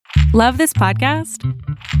Love this podcast?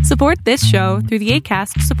 Support this show through the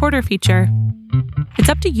Acast supporter feature. It's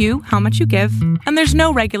up to you how much you give, and there's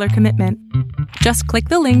no regular commitment. Just click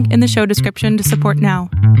the link in the show description to support now.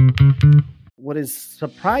 What is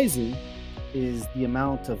surprising is the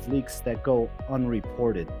amount of leaks that go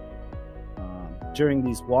unreported. During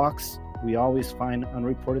these walks, we always find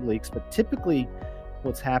unreported leaks, but typically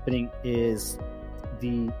what's happening is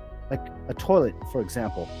like a toilet, for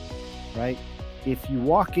example, right? If you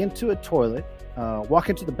walk into a toilet, walk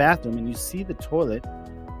into the bathroom and you see the toilet,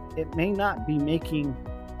 it may not be making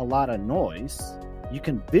a lot of noise. You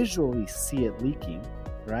can visually see it leaking,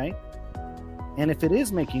 right? And if it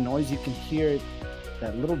is making noise, you can hear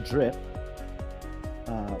that little drip.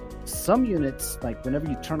 Some units, like whenever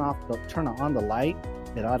you turn on the light,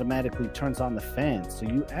 it automatically turns on the fan. So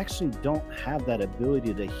you actually don't have that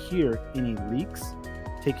ability to hear any leaks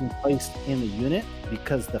taking place in the unit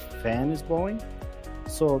because the fan is blowing.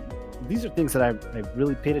 So these are things that I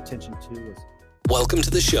really paid attention to. Welcome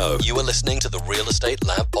to the show. You are listening to the Real Estate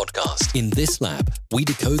Lab podcast. In this lab, we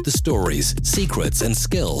decode the stories, secrets, and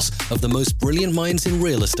skills of the most brilliant minds in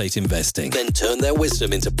real estate investing, then turn their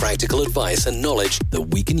wisdom into practical advice and knowledge that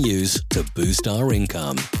we can use to boost our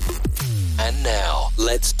income. And now,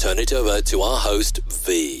 let's turn it over to our host,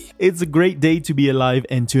 V. It's a great day to be alive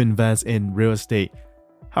and to invest in real estate.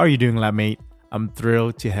 How are you doing, lab mate? I'm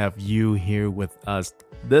thrilled to have you here with us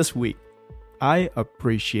this week. I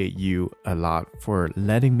appreciate you a lot for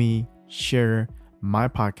letting me share my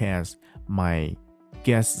podcast, my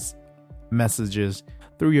guests' messages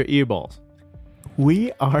through your earballs.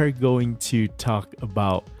 We are going to talk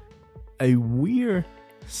about a weird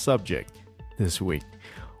subject this week.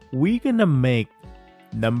 We're gonna make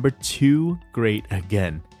number 2 great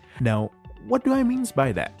again. Now, what do I mean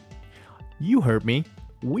by that? You heard me.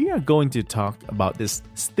 We are going to talk about this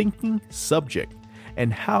stinking subject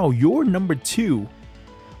and how your number 2,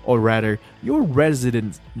 or rather your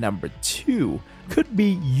resident number 2, could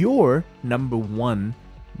be your number 1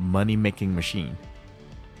 money-making machine.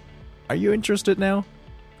 Are you interested now?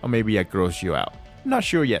 Or maybe I grossed you out. Not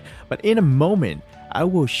sure yet, but in a moment, I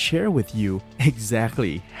will share with you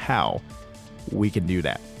exactly how we can do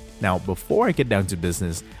that. Now, before I get down to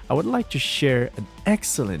business, I would like to share an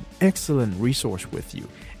excellent resource with you.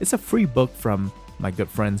 It's a free book from my good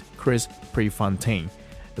friend Chris Prefontaine.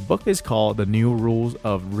 The book is called The New Rules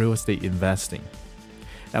of Real Estate Investing.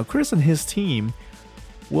 Now, Chris and his team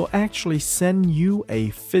will actually send you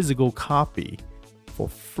a physical copy for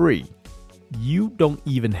free. You don't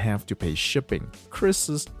even have to pay shipping.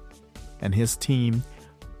 Chris and his team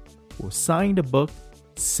will sign the book,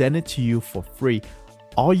 send it to you for free.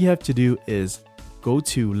 All you have to do is go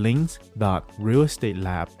to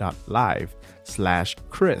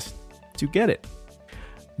links.realestatelab.live/Chris to get it.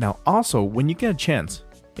 Now, also, when you get a chance,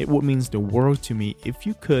 it would mean the world to me if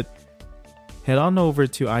you could head on over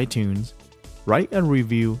to iTunes, write a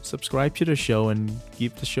review, subscribe to the show, and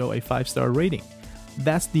give the show a 5-star rating.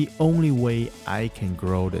 That's the only way I can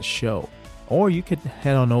grow the show. Or you could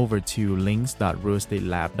head on over to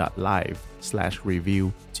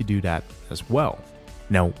links.realestatelab.live/review to do that as well.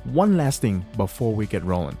 Now, one last thing before we get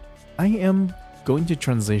rolling. I am going to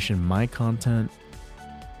transition my content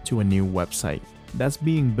to a new website that's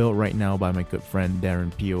being built right now by my good friend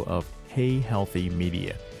Darren Peel of Hey Healthy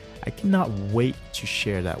Media. I cannot wait to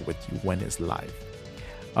share that with you when it's live.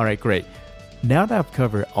 All right, great. Now that I've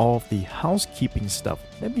covered all of the housekeeping stuff,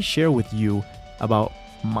 let me share with you about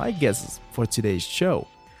my guests for today's show.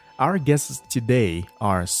 Our guests today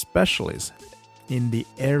are specialists in the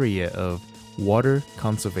area of water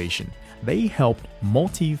conservation. They help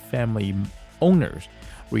multi-family owners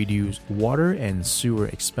reduce water and sewer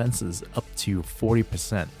expenses up to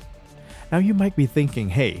 40%. Now you might be thinking,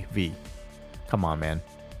 hey V, come on man.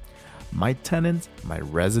 My tenants, my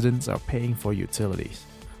residents are paying for utilities.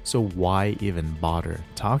 So why even bother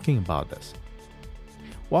talking about this?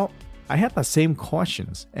 Well, I had the same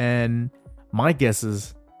questions, and my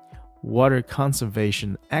guesses, water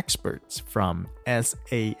conservation experts from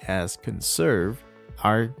SAS Conserve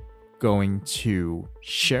are going to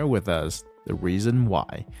share with us the reason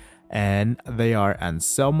why. And they are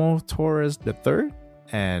Anselmo Torres III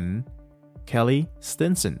and Kelly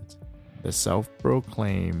Stinson, the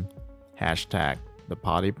self-proclaimed #the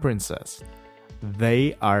Potty Princess.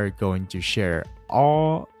 They are going to share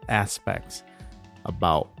all aspects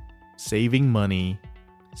about saving money,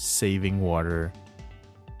 saving water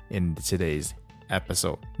in today's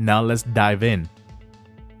episode. Now let's dive in.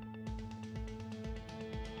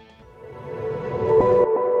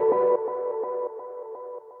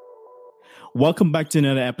 Welcome back to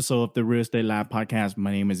another episode of the Real Estate Lab podcast.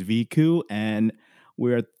 My name is Viku, and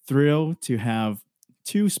We're thrilled to have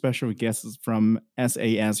two special guests from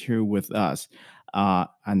SAS here with us.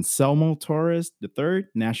 Anselmo Torres III,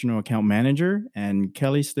 National Account Manager, and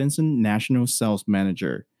Kelly Stinson, National Sales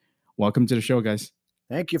Manager. Welcome to the show, guys.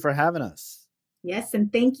 Thank you for having us. Yes,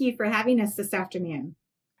 and thank you for having us this afternoon.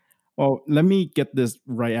 Well, let me get this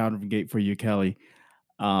right out of the gate for you, Kelly.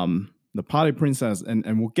 The Potty Princess,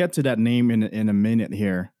 and we'll get to that name in a minute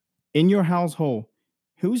here. In your household,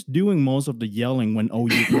 who's doing most of the yelling when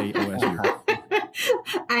OU play OSU?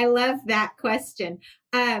 I love that question.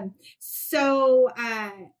 So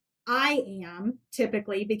I am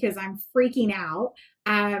typically, because I'm freaking out.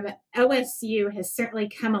 OSU has certainly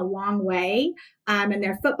come a long way in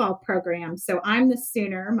their football program. So I'm the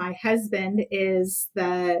Sooner. My husband is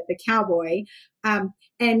the Cowboy.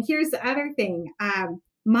 And here's the other thing.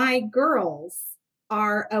 My girls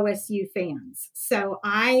are OSU fans. So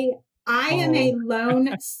I am a lone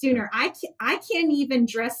Sooner. I can't even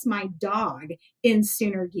dress my dog in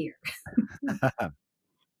Sooner gear.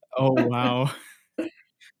 Oh, wow.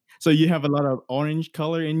 So you have a lot of orange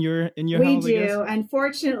color in your house? We do.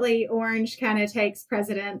 Unfortunately, orange kind of takes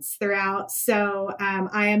precedence throughout. So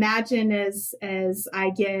I imagine as I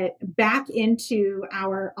get back into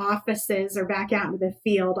our offices or back out into the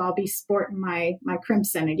field, I'll be sporting my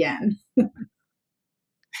crimson again.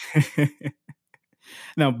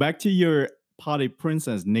 Now, back to your Potty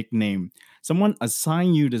Princess nickname. Someone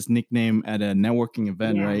assigned you this nickname at a networking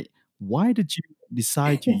event, right? Why did you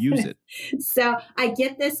decide to use it? So I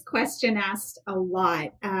get this question asked a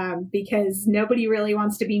lot because nobody really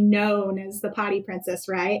wants to be known as the Potty Princess,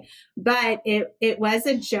 right? But it was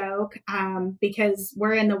a joke because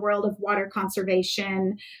we're in the world of water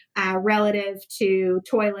conservation relative to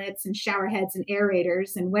toilets and shower heads and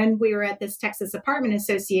aerators. And when we were at this Texas Apartment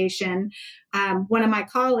Association, one of my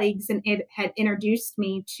colleagues had introduced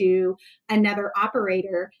me to another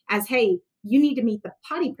operator as, hey, you need to meet the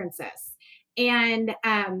Potty Princess. And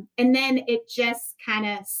then it just kind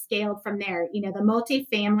of scaled from there. You know, the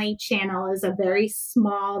multifamily channel is a very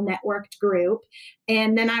small networked group.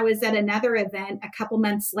 And then I was at another event a couple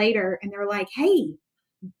months later and they're like, hey,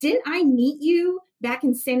 didn't I meet you back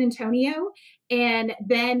in San Antonio? And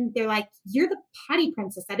then they're like, you're the Potty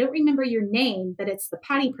Princess. I don't remember your name, but it's the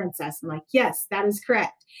Potty Princess. I'm like, yes, that is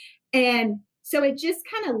correct. And so it just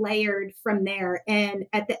kind of layered from there. And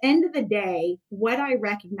at the end of the day, what I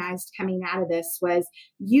recognized coming out of this was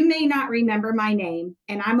you may not remember my name,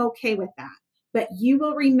 and I'm okay with that, but you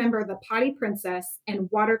will remember the Potty Princess and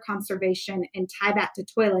water conservation and tie that to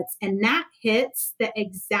toilets. And that hits the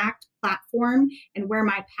exact platform and where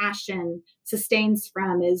my passion sustains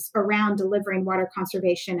from is around delivering water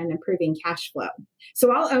conservation and improving cash flow.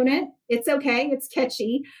 So I'll own it. It's okay. It's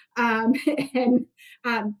catchy. And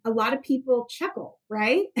a lot of people chuckle,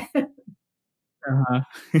 right?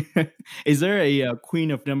 Is there a queen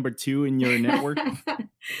of number 2 in your network?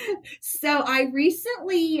 So I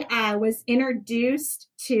recently was introduced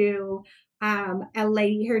to a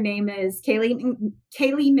lady. Her name is Kaylee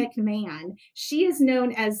McMahon. She is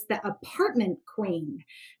known as the apartment queen.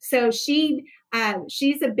 So she's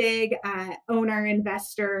a big owner,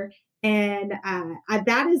 investor. And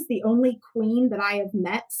that is the only queen that I have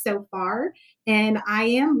met so far. And I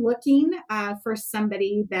am looking for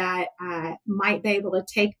somebody that might be able to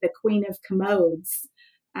take the Queen of Commodes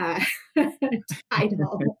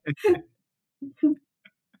title.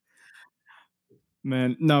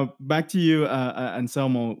 Man, now back to you,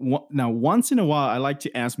 Anselmo. Now, once in a while, I like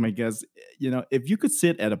to ask my guests, if you could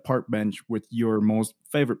sit at a park bench with your most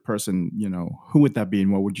favorite person, who would that be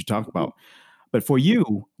and what would you talk about? But for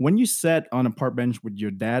you, when you sat on a park bench with your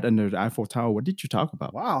dad under the Eiffel Tower, what did you talk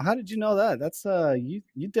about? Wow, how did you know that? That's you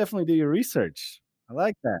definitely do your research. I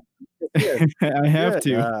like that. I have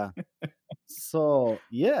to. So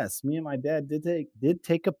yes, me and my dad did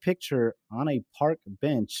take a picture on a park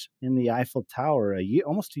bench in the Eiffel Tower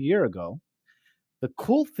almost a year ago. The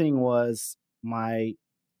cool thing was my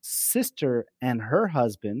sister and her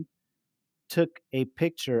husband took a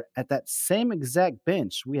picture at that same exact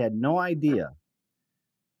bench. We had no idea.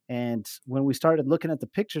 And when we started looking at the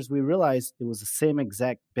pictures, we realized it was the same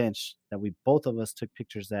exact bench that we both of us took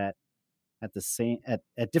pictures at the same at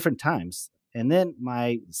different times. And then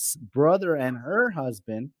my brother and her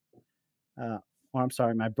husband,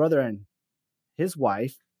 my brother and his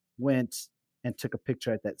wife went and took a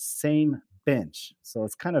picture at that same bench. So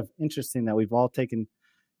it's kind of interesting that we've all taken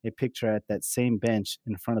a picture at that same bench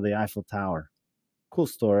in front of the Eiffel Tower. Cool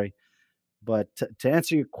story. But to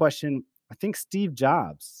answer your question, I think Steve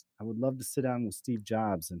Jobs. I would love to sit down with Steve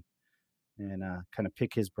Jobs and kind of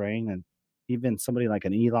pick his brain, and even somebody like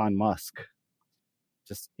an Elon Musk.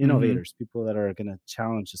 just innovators, people that are going to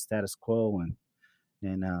challenge the status quo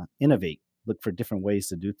and innovate, look for different ways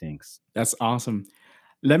to do things. That's awesome.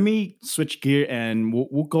 Let me switch gear and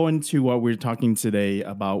we'll go into what we're talking today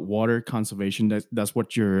about water conservation. That's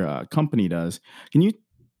what your company does. Can you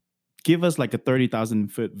give us like a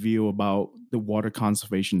 30,000-foot view about the water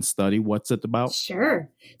conservation study? What's it about?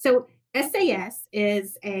 Sure. So SAS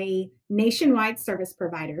is a nationwide service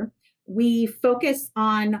provider. We focus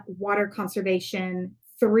on water conservation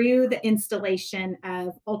through the installation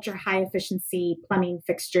of ultra high efficiency plumbing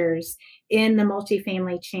fixtures in the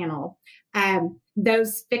multifamily channel.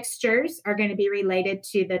 Those fixtures are going to be related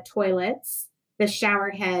to the toilets, the shower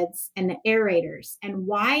heads, and the aerators. And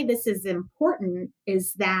why this is important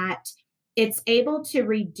is that it's able to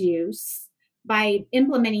reduce, by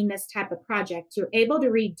implementing this type of project, you're able to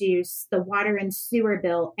reduce the water and sewer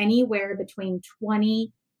bill anywhere between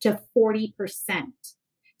 20 to 40%.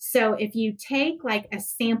 So if you take like a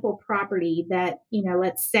sample property that,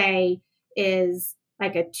 let's say is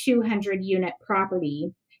like a 200 unit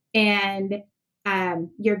property, and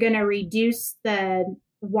you're going to reduce the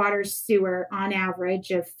water sewer on average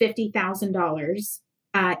of $50,000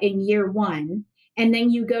 in year one, and then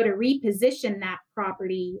you go to reposition that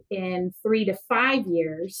property in 3 to 5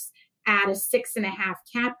 years at a 6.5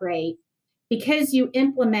 cap rate, because you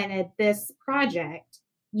implemented this project,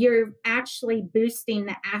 you're actually boosting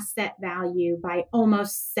the asset value by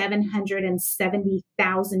almost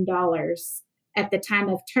 $770,000 at the time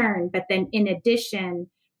of turn. But then in addition,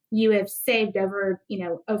 you have saved over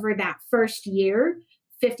that first year,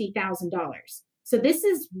 $50,000. So this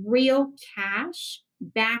is real cash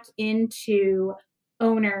back into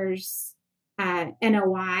owners'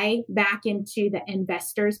 NOI, back into the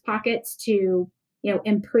investors' pockets to,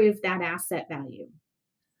 improve that asset value.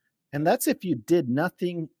 And that's if you did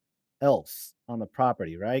nothing else on the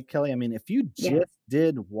property, right, Kelly? I mean, if you just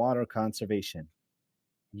did water conservation,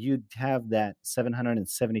 you'd have that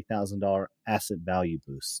 $770,000 asset value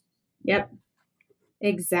boost. Yep.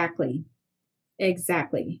 Exactly.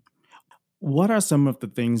 What are some of the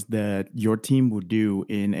things that your team would do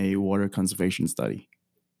in a water conservation study?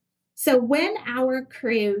 So when our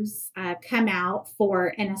crews come out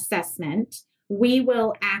for an assessment, we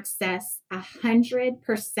will access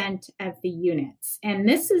 100% of the units. And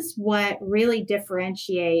this is what really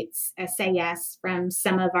differentiates SAS from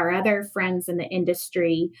some of our other friends in the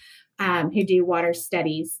industry who do water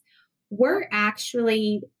studies. We're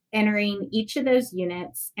actually entering each of those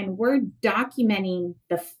units and we're documenting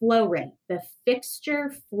the flow rate, the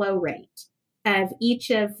fixture flow rate of each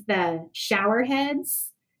of the shower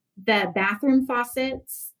heads, the bathroom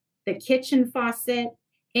faucets, the kitchen faucet,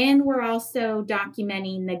 and we're also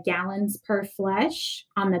documenting the gallons per flush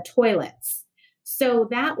on the toilets. So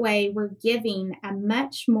that way we're giving a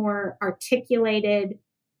much more articulated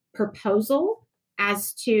proposal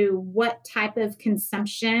as to what type of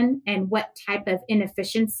consumption and what type of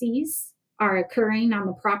inefficiencies are occurring on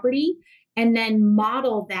the property, and then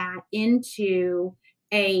model that into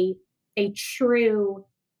a true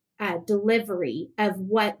delivery of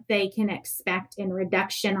what they can expect in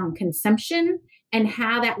reduction on consumption and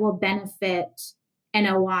how that will benefit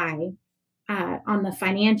NOI on the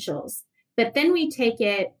financials. But then we take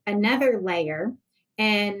it another layer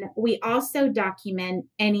and we also document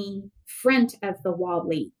any front of the wall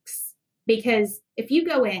leaks. Because if you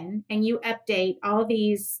go in and you update all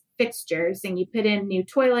these fixtures and you put in new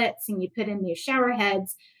toilets and you put in new shower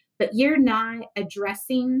heads, but you're not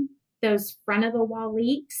addressing those front of the wall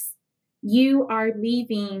leaks, you are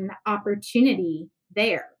leaving opportunity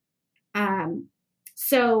there.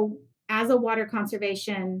 So as a water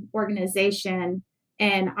conservation organization,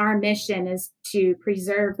 and our mission is to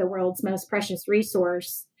preserve the world's most precious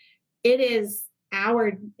resource, it's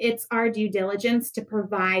our due diligence to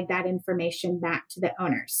provide that information back to the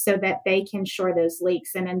owners so that they can shore those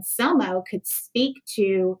leaks. And Anselmo could speak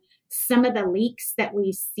to some of the leaks that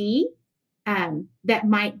we see that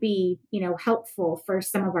might be, helpful for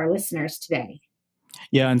some of our listeners today.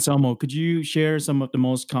 Yeah, Anselmo, could you share some of the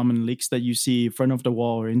most common leaks that you see in front of the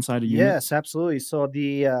wall or inside the unit? Yes, absolutely. So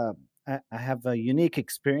I have a unique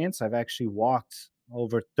experience. I've actually walked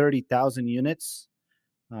over 30,000 units,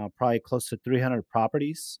 probably close to 300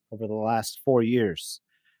 properties over the last 4 years.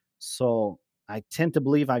 So I tend to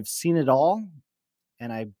believe I've seen it all.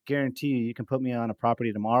 And I guarantee you can put me on a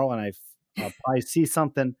property tomorrow and I'll probably see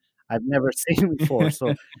something I've never seen before.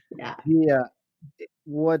 So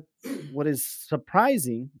what is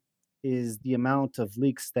surprising is the amount of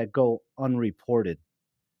leaks that go unreported.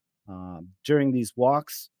 During these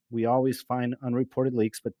walks, we always find unreported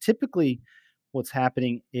leaks, but typically what's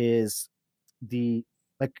happening is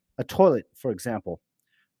like a toilet, for example.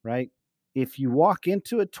 right? If you walk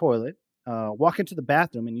into the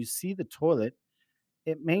bathroom and you see the toilet,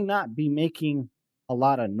 it may not be making a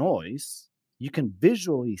lot of noise. You can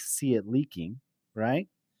visually see it leaking, right?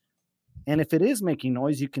 And if it is making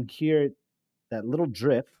noise, you can hear that little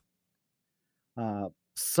drip.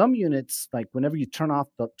 Some units, like whenever you turn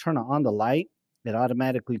on the light, it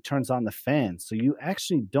automatically turns on the fan. So you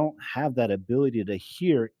actually don't have that ability to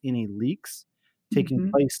hear any leaks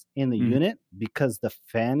taking place in the unit because the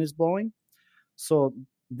fan is blowing. So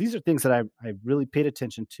these are things that I really paid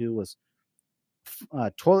attention to. Was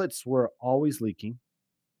toilets were always leaking.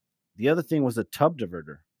 The other thing was a tub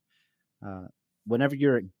diverter. Uh, Whenever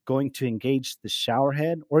you're going to engage the shower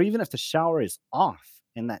head, or even if the shower is off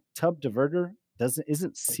and that tub diverter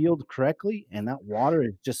isn't sealed correctly, and that water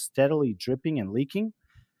is just steadily dripping and leaking,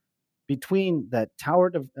 between that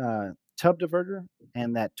tub diverter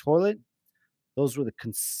and that toilet, those were the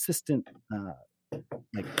consistent.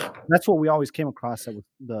 Like that's what we always came across that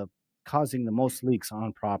was causing the most leaks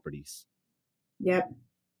on properties. Yep.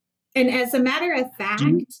 And as a matter of fact,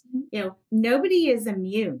 nobody is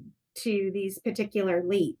immune to these particular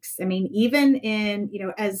leaks. I mean, even in,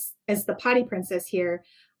 as the potty princess here,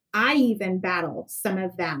 I even battle some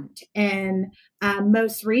of that. And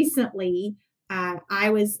most recently, I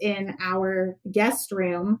was in our guest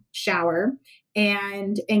room shower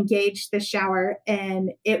and engaged the shower,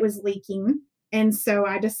 and it was leaking. And so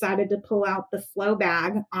I decided to pull out the flow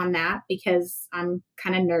bag on that because I'm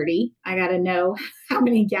kind of nerdy. I got to know how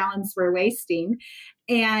many gallons we're wasting.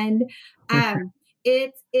 And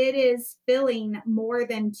it is filling more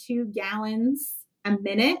than 2 gallons a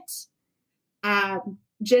minute,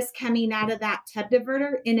 just coming out of that tub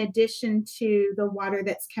diverter, in addition to the water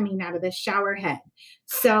that's coming out of the shower head.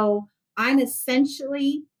 So I'm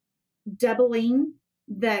essentially doubling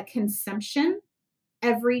the consumption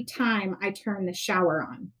every time I turn the shower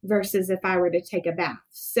on versus if I were to take a bath.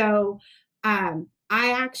 So I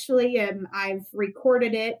actually I've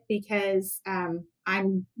recorded it because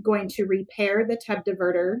I'm going to repair the tub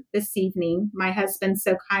diverter this evening. My husband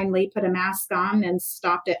so kindly put a mask on and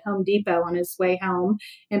stopped at Home Depot on his way home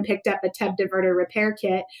and picked up a tub diverter repair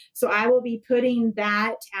kit. So I will be putting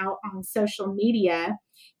that out on social media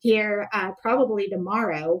here probably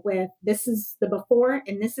tomorrow with this is the before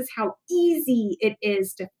and this is how easy it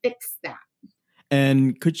is to fix that.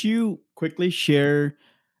 And could you quickly share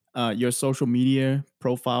your social media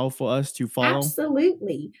profile for us to follow?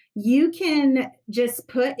 Absolutely. You can just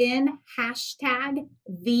put in hashtag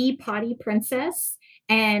the potty princess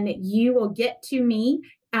and you will get to me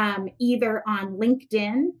either on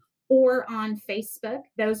LinkedIn or on Facebook.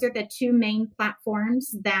 Those are the 2 main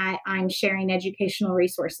platforms that I'm sharing educational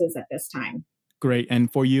resources at this time. Great.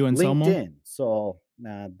 And for you, Anselmo? LinkedIn. So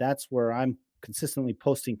that's where I'm consistently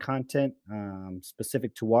posting content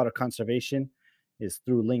specific to water conservation is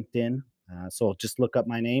through LinkedIn. So just look up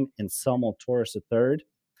my name, Anselmo Torres III.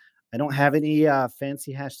 I don't have any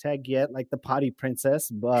fancy hashtag yet like the potty princess,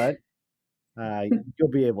 but you'll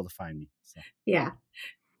be able to find me. So. Yeah.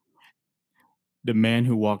 The man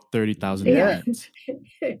who walked 30,000 yards.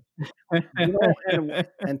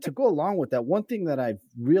 And to go along with that, one thing that I've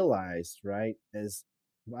realized, right, is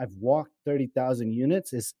I've walked 30,000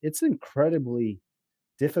 units. It's incredibly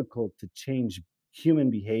difficult to change human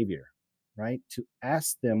behavior, right? To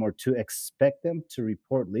ask them or to expect them to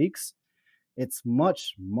report leaks. It's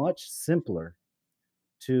much, much simpler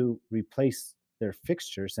to replace their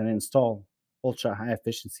fixtures and install ultra high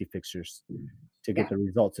efficiency fixtures to get the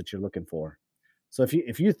results that you're looking for. So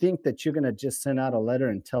if you think that you're going to just send out a letter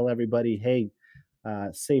and tell everybody, hey,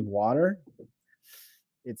 save water,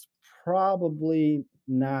 it's probably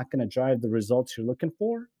not going to drive the results you're looking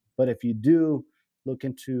for. But if you do look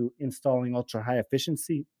into installing ultra high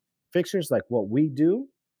efficiency fixtures like what we do,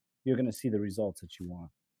 you're going to see the results that you want.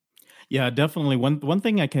 Yeah, definitely. One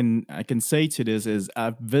thing I can say to this is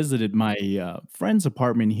I've visited my friend's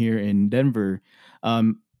apartment here in Denver.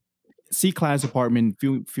 C-class apartment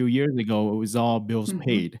few years ago. It was all bills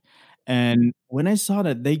paid. And when I saw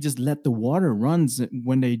that they just let the water run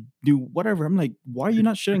when they do whatever, I'm like, why are you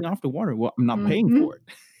not shutting off the water? Well, I'm not paying for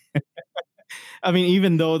it. I mean,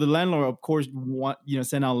 even though the landlord, of course,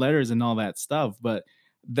 send out letters and all that stuff, but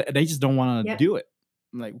they just don't want to do it.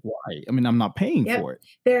 I'm like, why? I mean, I'm not paying for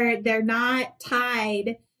it. They're not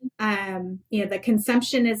tied. The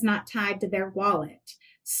consumption is not tied to their wallet.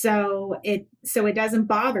 So it doesn't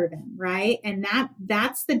bother them, right? And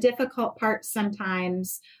that's the difficult part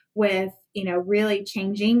sometimes with, really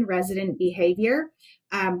changing resident behavior.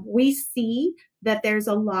 We see that there's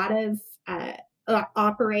a lot of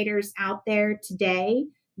operators out there today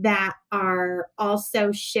that are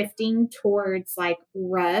also shifting towards like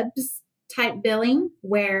RUBS type billing,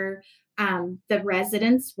 where the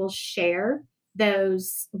residents will share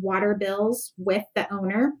those water bills with the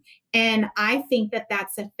owner. And I think that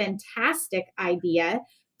that's a fantastic idea.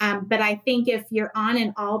 But I think if you're on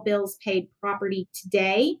an all bills paid property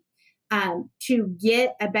today, to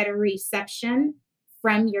get a better reception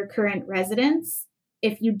from your current residents,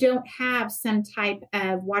 if you don't have some type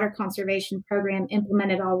of water conservation program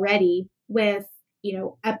implemented already with,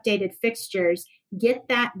 updated fixtures, get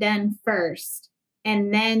that done first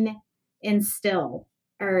and then instill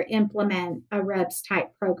or implement a RUBS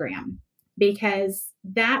type program, because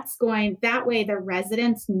that way the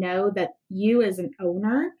residents know that you as an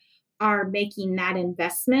owner are making that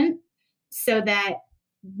investment, so that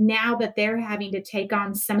now that they're having to take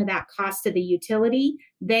on some of that cost of the utility,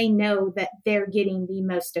 they know that they're getting the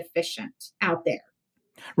most efficient out there.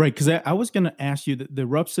 Right, because I was going to ask you the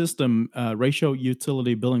RUP system, ratio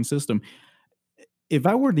utility billing system. If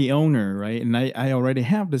I were the owner, right, and I already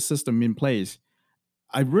have the system in place,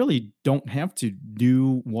 I really don't have to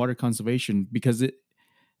do water conservation because it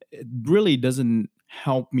really doesn't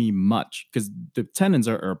help me much because the tenants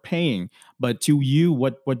are paying. But to you,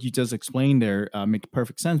 what you just explained there make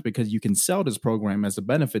perfect sense, because you can sell this program as a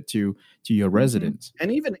benefit to your residents.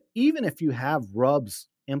 And even if you have RUBS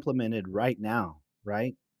implemented right now,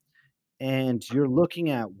 right, and you're looking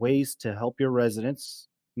at ways to help your residents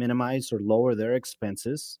minimize or lower their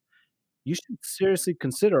expenses, you should seriously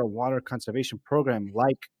consider a water conservation program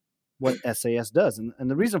like what SAS does. And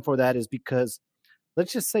the reason for that is because,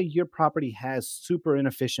 let's just say your property has super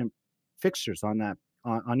inefficient fixtures on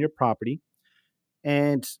your property,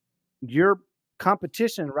 and your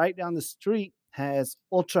competition right down the street has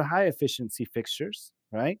ultra high efficiency fixtures,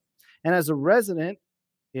 right? And as a resident,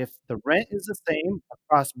 if the rent is the same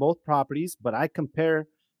across both properties, but I compare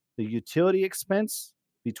the utility expense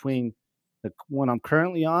between the one I'm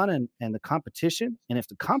currently on and the competition, and if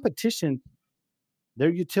the competition, their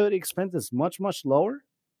utility expense is much, much lower,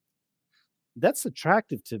 that's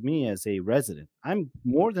attractive to me as a resident. I'm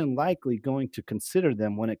more than likely going to consider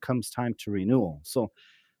them when it comes time to renewal. So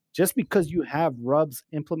just because you have RUBS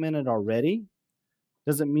implemented already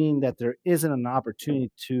doesn't mean that there isn't an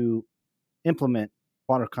opportunity to implement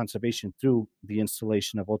water conservation through the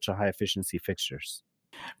installation of ultra high efficiency fixtures.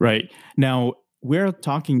 Right. Now, we're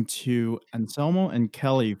talking to Anselmo and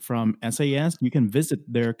Kelly from SAS. You can visit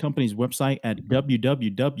their company's website at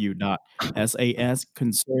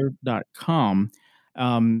www.sasconserve.com.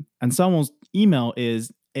 Anselmo's email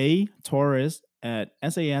is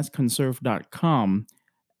atorres@sasconserve.com.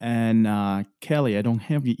 And Kelly, I don't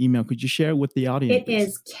have your email. Could you share it with the audience? It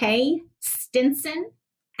is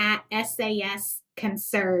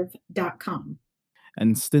kstinson@sasconserve.com.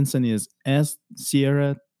 And Stinson is S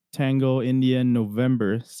Sierra Tango Indian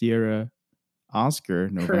November Sierra Oscar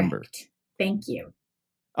November. Correct. Thank you.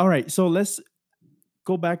 All right, so let's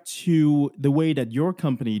go back to the way that your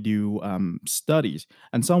company do studies.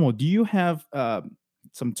 And Samuel, do you have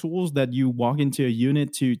some tools that you walk into a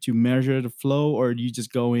unit to measure the flow, or do you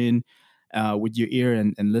just go in with your ear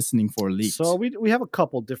and listening for leaks? So we have a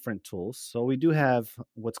couple different tools. So we do have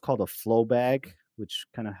what's called a flow bag, which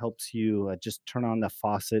kind of helps you just turn on the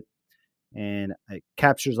faucet, and it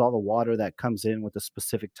captures all the water that comes in with a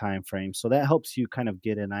specific time frame. So that helps you kind of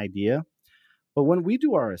get an idea. But when we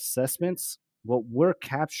do our assessments, what we're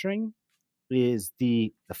capturing is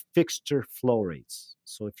the fixture flow rates.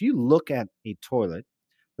 So if you look at a toilet,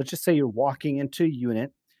 let's just say you're walking into a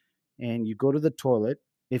unit and you go to the toilet.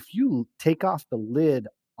 If you take off the lid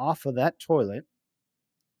off of that toilet,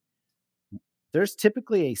 there's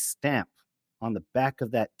typically a stamp on the back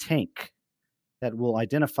of that tank that will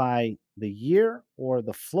identify the year or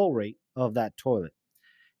the flow rate of that toilet.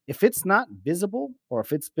 If it's not visible, or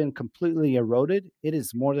if it's been completely eroded, it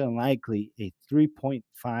is more than likely a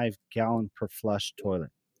 3.5 gallon per flush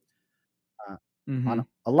toilet. On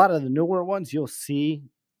a lot of the newer ones, you'll see,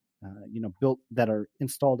 built that are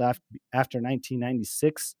installed after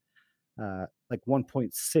 1996, like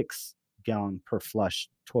 1.6 gallon per flush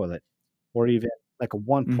toilet, or even like a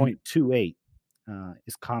 1.28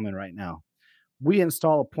 is common right now. We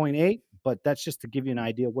install a 0.8, but that's just to give you an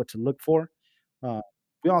idea of what to look for.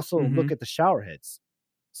 We also look at the shower heads.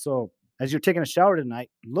 So as you're taking a shower tonight,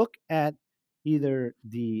 look at either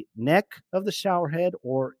the neck of the shower head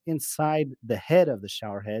or inside the head of the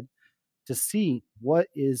shower head to see what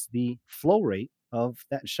is the flow rate of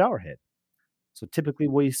that shower head. So typically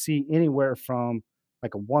we see anywhere from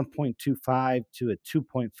like a 1.25 to a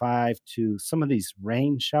 2.5 to some of these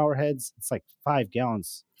rain shower heads. It's like 5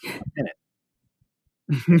 gallons a minute.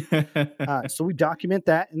 So we document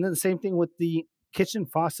that. And then the same thing with the kitchen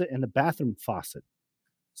faucet and the bathroom faucet.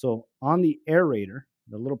 So on the aerator,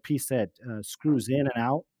 the little piece that screws in and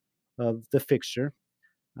out of the fixture,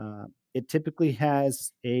 uh, it typically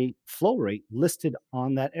has a flow rate listed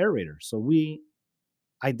on that aerator. So we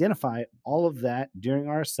identify all of that during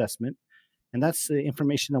our assessment, and that's the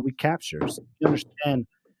information that we capture. So you understand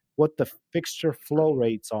what the fixture flow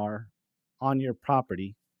rates are on your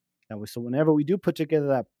property. So whenever we do put together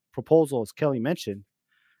that proposal, as Kelly mentioned,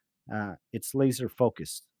 it's laser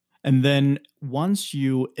focused. And then once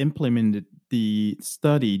you implemented the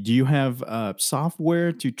study, do you have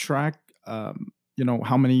software to track,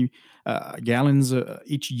 how many gallons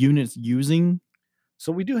each unit is using?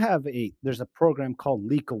 So we do have there's a program called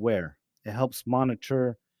Leak Aware. It helps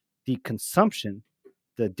monitor the consumption,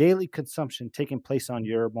 the daily consumption taking place on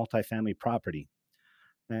your multifamily property.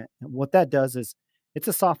 And what that does is it's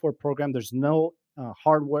a software program. There's no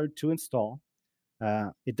hardware to install.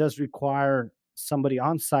 It does require somebody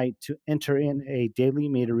on site to enter in a daily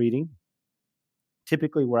meter reading.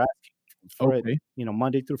 Typically, we're asking for it, Okay.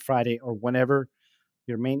 Monday through Friday or whenever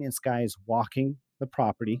your maintenance guy is walking the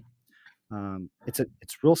property.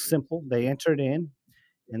 It's real simple. They enter it in,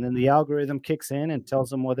 and then the algorithm kicks in and tells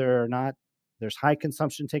them whether or not there's high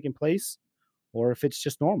consumption taking place or if it's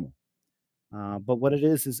just normal. But what it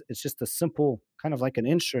is it's just a simple kind of like an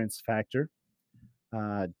insurance factor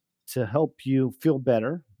uh, to help you feel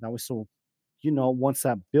better. That was so once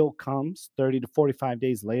that bill comes 30 to 45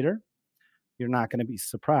 days later, you're not going to be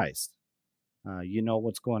surprised. You know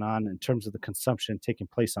what's going on in terms of the consumption taking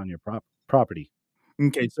place on your property.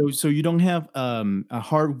 Okay, so you don't have a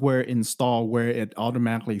hardware install where it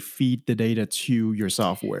automatically feed the data to your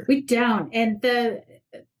software. We don't. And the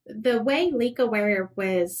way LeakAware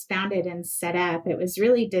was founded and set up, it was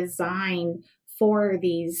really designed for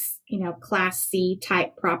these, Class C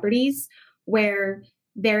type properties where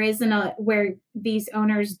where these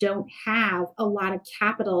owners don't have a lot of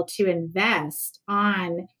capital to invest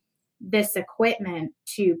on this equipment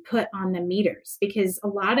to put on the meters, because a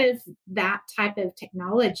lot of that type of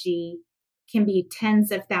technology can be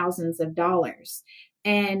tens of thousands of dollars.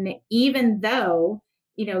 And even though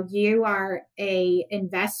you are a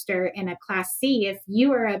investor in a Class C, if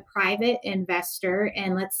you are a private investor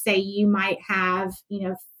and let's say you might have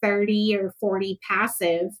 30 or 40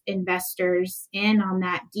 passive investors in on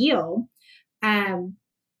that deal,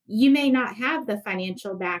 you may not have the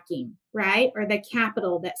financial backing, right? Or the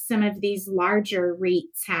capital that some of these larger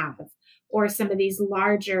REITs have, or some of these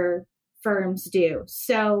larger firms do.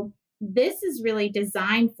 So this is really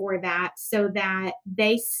designed for that so that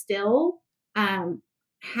they still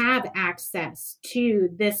have access to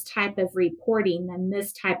this type of reporting and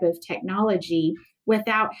this type of technology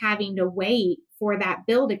without having to wait for that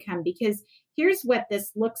bill to come. Because here's what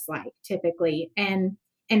this looks like typically. And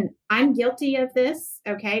I'm guilty of this,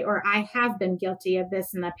 okay? Or I have been guilty of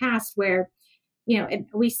this in the past where, and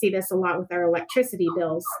we see this a lot with our electricity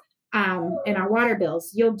bills and our water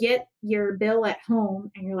bills. You'll get your bill at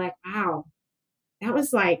home and you're like, wow, that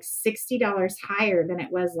was like $60 higher than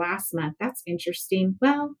it was last month. That's interesting.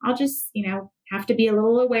 Well, I'll just, have to be a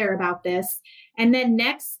little aware about this. And then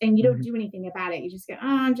and you don't do anything about it. You just go,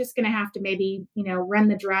 I'm just going to have to maybe, run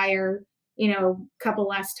the dryer, a couple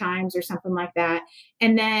less times or something like that.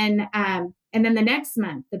 And then the next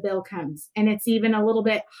month the bill comes and it's even a little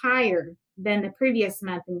bit higher than the previous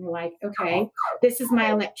month. And you're like, okay, this is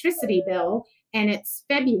my electricity bill and it's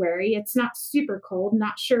February. It's not super cold.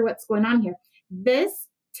 Not sure what's going on here.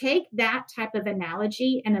 Take that type of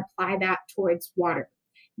analogy and apply that towards water.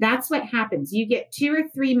 That's what happens. You get 2 or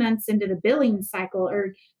 3 months into the billing cycle,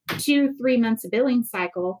 or 2-3 months of billing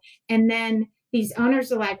cycle. And then these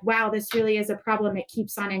owners are like, wow, this really is a problem. It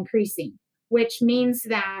keeps on increasing, which means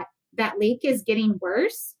that leak is getting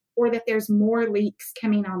worse or that there's more leaks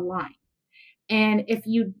coming online. And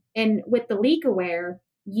with the Leak Aware,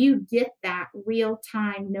 you get that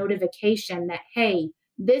real-time notification that, hey,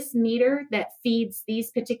 this meter that feeds these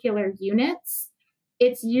particular units,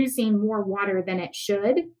 it's using more water than it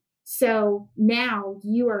should. So now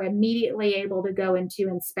you are immediately able to go into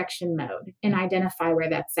inspection mode and identify where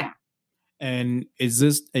that's at. And is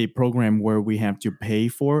this a program where we have to pay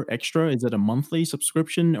for extra? Is it a monthly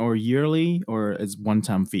subscription or yearly, or is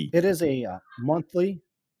one-time fee? It is a monthly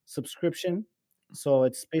subscription. So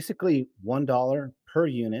it's basically $1 per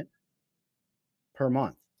unit per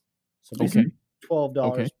month. So basically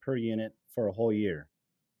 $12 per unit for a whole year.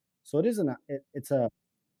 So it isn't.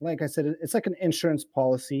 Like I said, it's like an insurance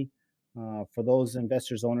policy for those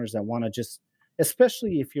investors, owners that want to just,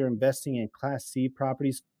 especially if you're investing in Class C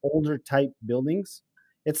properties, older type buildings.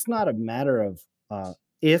 It's not a matter of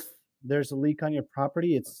if there's a leak on your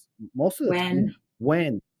property. It's most of the time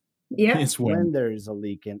when It's when there is a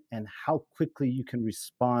leak, and how quickly you can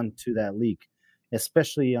respond to that leak,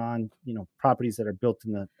 especially on properties that are built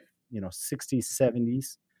in the 60s,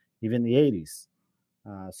 70s, even the 80s.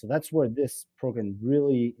 So that's where this program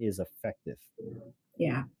really is effective.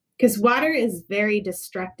 Yeah, because water is very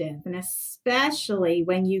destructive, and especially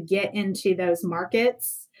when you get into those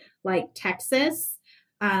markets like Texas,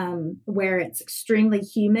 where it's extremely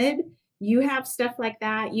humid. You have stuff like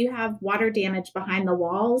that. You have water damage behind the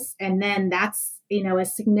walls, and then that's a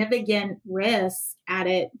significant risk at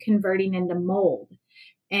it converting into mold.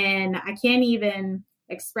 And I can't even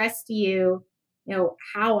express to you,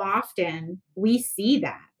 how often we see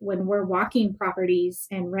that when we're walking properties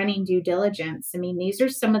and running due diligence. I mean, these are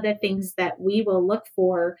some of the things that we will look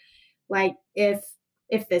for, like if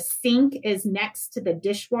the sink is next to the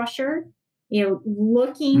dishwasher,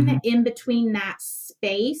 looking in between that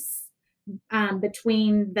space,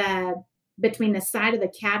 between the side of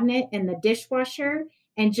the cabinet and the dishwasher,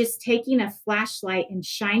 and just taking a flashlight and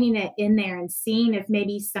shining it in there and seeing if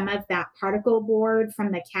maybe some of that particle board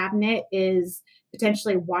from the cabinet is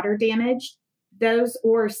potentially water damaged,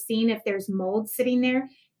 or seeing if there's mold sitting there.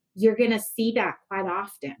 You're going to see that quite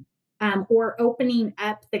often. Or opening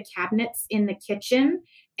up the cabinets in the kitchen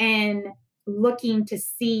and looking to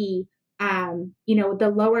see,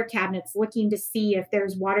 the lower cabinets, looking to see if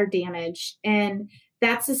there's water damage. And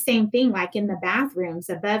that's the same thing, like in the bathrooms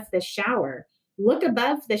above the shower. Look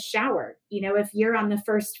above the shower, if you're on the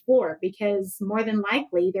first floor, because more than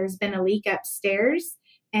likely there's been a leak upstairs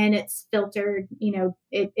and it's filtered,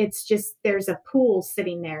 it's just, there's a pool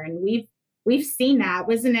sitting there. And we've seen that.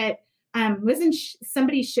 Wasn't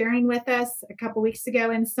somebody sharing with us a couple weeks ago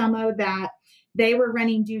in Samo that they were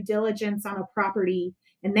running due diligence on a property,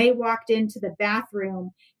 and they walked into the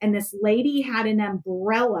bathroom and this lady had an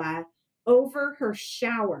umbrella over her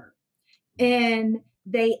shower, and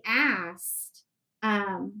they asked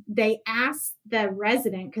the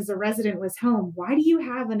resident, because the resident was home, why do you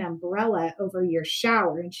have an umbrella over your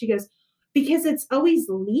shower? And she goes, because it's always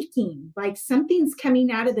leaking, like something's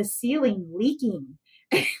coming out of the ceiling leaking.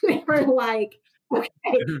 And they were like, okay,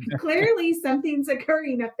 clearly something's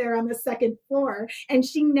occurring up there on the second floor. And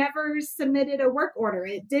she never submitted a work order.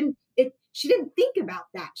 She didn't think about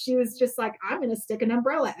that. She was just like, I'm going to stick an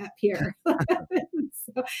umbrella up here.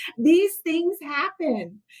 So these things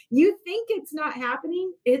happen. You think it's not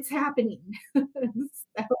happening, it's happening.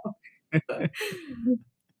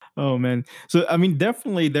 Oh man. So I mean,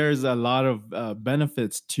 definitely there's a lot of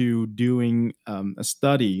benefits to doing a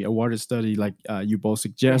water study like you both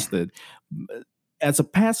suggested. As a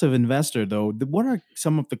passive investor, though, what are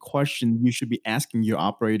some of the questions you should be asking your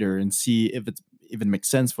operator and see if it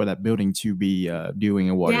makes sense for that building to be doing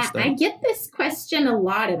a water study? I get this question a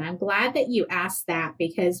lot, and I'm glad that you asked that,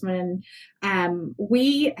 because when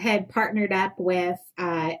we had partnered up with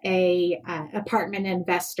a apartment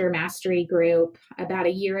investor mastery group about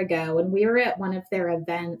a year ago, and we were at one of their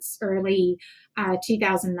events early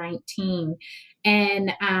 2019,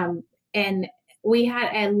 and we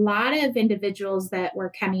had a lot of individuals that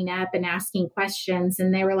were coming up and asking questions,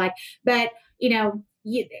 and they were like, but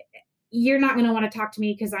you're not going to want to talk to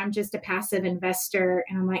me because I'm just a passive investor.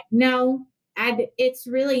 And I'm like, no, it's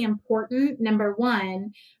really important, number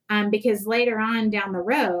one, because later on down the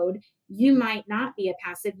road, you might not be a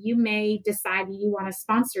passive. You may decide you want to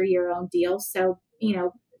sponsor your own deal. So,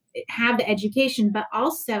 have the education, but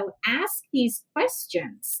also ask these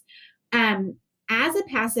questions. As a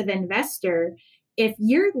passive investor, if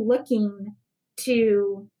you're looking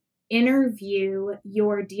to interview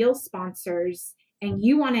your deal sponsors and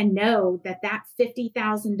you want to know that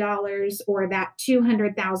 $50,000 or that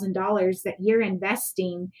 $200,000 that you're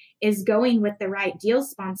investing is going with the right deal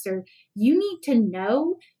sponsor, you need to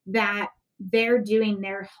know that they're doing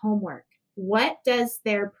their homework. What does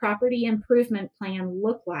their property improvement plan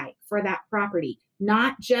look like for that property?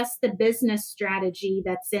 Not just the business strategy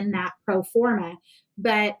that's in that pro forma,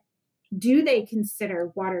 but do they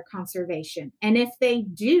consider water conservation? And if they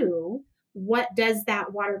do, what does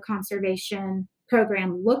that water conservation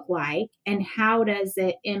program look like, and how does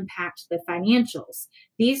it impact the financials?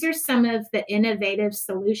 These are some of the innovative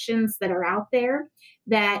solutions that are out there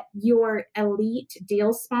that your elite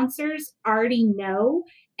deal sponsors already know.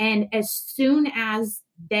 And as soon as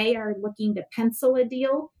they are looking to pencil a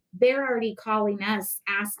deal, they're already calling us,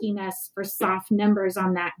 asking us for soft numbers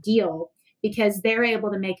on that deal, because they're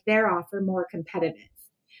able to make their offer more competitive.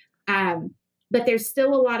 But there's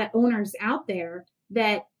still a lot of owners out there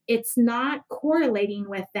that it's not correlating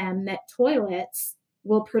with them that toilets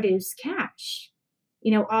will produce cash.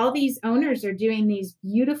 all these owners are doing these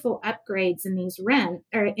beautiful upgrades in these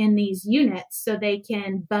in these units so they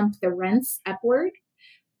can bump the rents upward.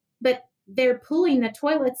 But they're pulling the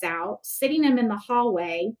toilets out, sitting them in the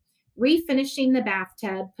hallway, refinishing the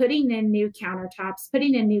bathtub, putting in new countertops,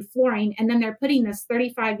 putting in new flooring, and then they're putting this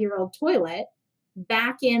 35-year-old toilet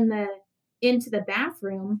back into the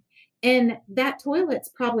bathroom, and that toilet's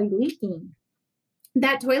probably leaking.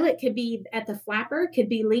 That toilet could be at the flapper, could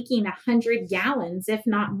be leaking 100 gallons, if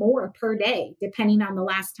not more, per day, depending on the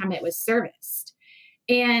last time it was serviced.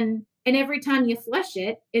 And every time you flush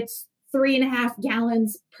it, it's 3.5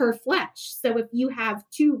 gallons per flush. So if you have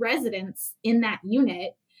 2 residents in that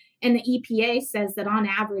unit, and the EPA says that on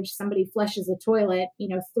average, somebody flushes a toilet,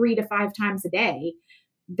 3 to 5 times a day,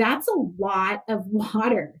 that's a lot of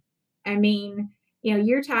water. I mean,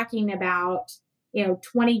 you're talking about,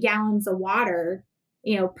 20 gallons of water,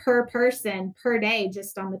 per person per day,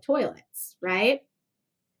 just on the toilets, right?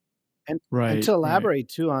 And to elaborate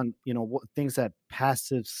too on, what things that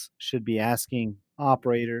passives should be asking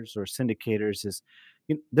operators or syndicators is,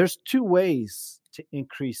 there's 2 ways to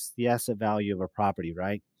increase the asset value of a property,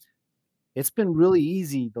 right? It's been really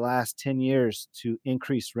easy the last 10 years to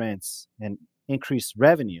increase rents and increase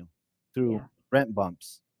revenue through rent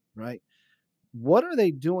bumps, right? What are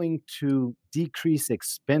they doing to decrease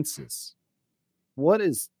expenses?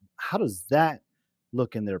 How does that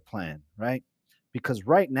look in their plan, right? Because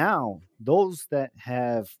right now, those that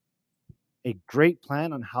have a great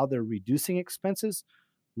plan on how they're reducing expenses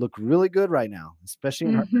look really good right now, especially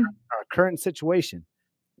in our current situation,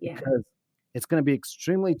 because it's going to be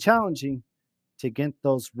extremely challenging to get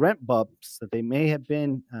those rent bumps that they may have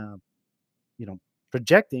been,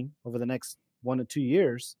 projecting over the next 1 to 2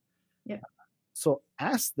 years. Yeah. So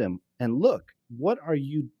ask them and look, what are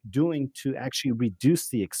you doing to actually reduce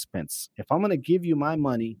the expense? If I'm going to give you my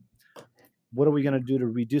money, what are we going to do to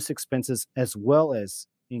reduce expenses as well as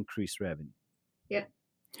increase revenue? Yeah.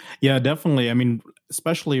 Yeah, definitely. I mean,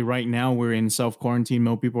 especially right now, we're in self-quarantine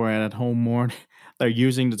mode. People are at home more. They're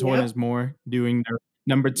using the toilets more, doing their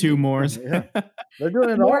number 2 more. Yeah. They're doing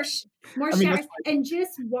it more all. showers, and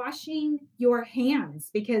just washing your hands,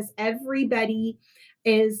 because everybody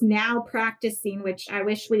is now practicing, which I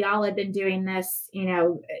wish we all had been doing this,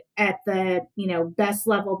 at the, best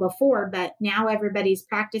level before, but now everybody's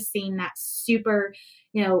practicing that super,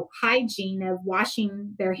 hygiene of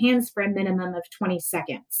washing their hands for a minimum of 20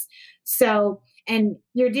 seconds. So, and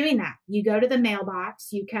you're doing that. You go to the mailbox,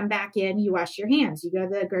 you come back in, you wash your hands. You go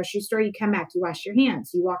to the grocery store, you come back, you wash your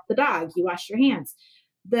hands. You walk the dog, you wash your hands.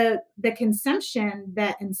 The consumption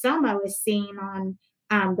that Anselmo is seeing on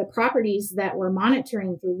the properties that we're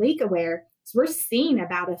monitoring through LeakAware, so we're seeing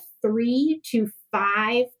about a 3 to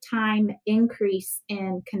 5 time increase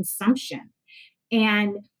in consumption.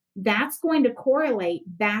 And that's going to correlate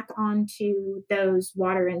back onto those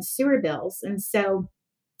water and sewer bills. And so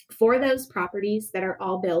for those properties that are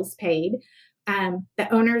all bills paid, the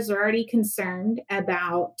owners are already concerned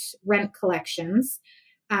about rent collections.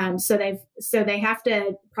 So they have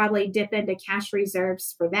to probably dip into cash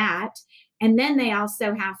reserves for that. And then they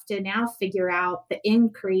also have to now figure out the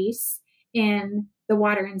increase in the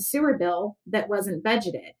water and sewer bill that wasn't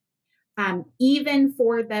budgeted. Even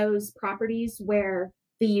for those properties where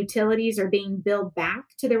the utilities are being billed back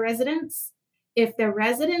to the residents, if the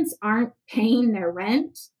residents aren't paying their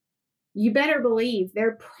rent, you better believe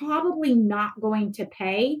they're probably not going to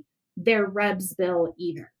pay their RUBS bill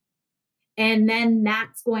either. And then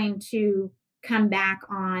that's going to come back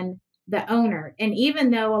on the owner. And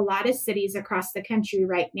even though a lot of cities across the country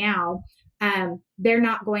right now, they're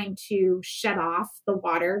not going to shut off the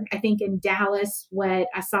water. I think in Dallas, what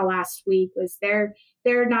I saw last week was they're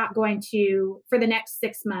not going to, for the next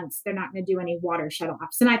 6 months, they're not going to do any water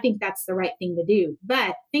shutoffs. And I think that's the right thing to do.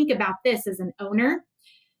 But think about this as an owner.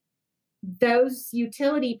 Those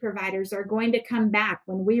utility providers are going to come back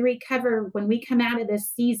when we recover, when we come out of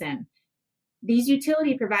this season. These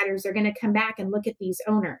utility providers are going to come back and look at these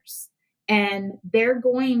owners, and they're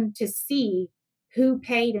going to see who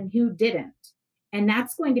paid and who didn't. And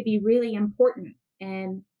that's going to be really important.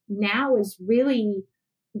 And now is really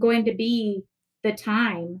going to be the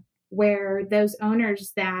time where those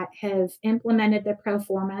owners that have implemented the pro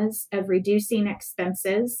formas of reducing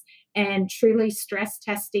expenses and truly stress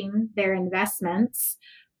testing their investments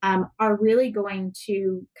are really going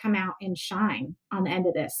to come out and shine on the end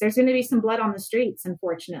of this. There's going to be some blood on the streets,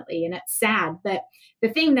 unfortunately, and it's sad. But the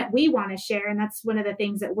thing that we want to share, and that's one of the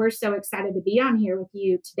things that we're so excited to be on here with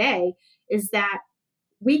you today, is that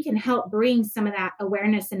we can help bring some of that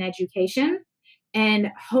awareness and education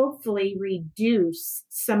and hopefully reduce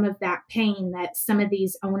some of that pain that some of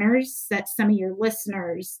these owners, that some of your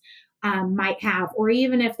listeners might have, or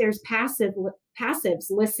even if there's passives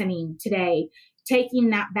listening today, taking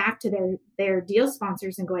that back to their deal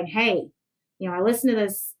sponsors and going, hey, I listened to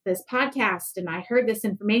this podcast and I heard this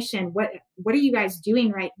information. What are you guys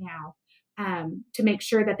doing right now to make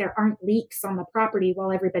sure that there aren't leaks on the property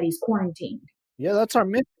while everybody's quarantined? Yeah, that's our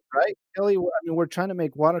mission, right, Kelly? I mean, we're trying to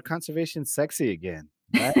make water conservation sexy again,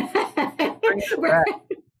 right? Bring it back.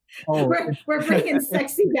 We're bringing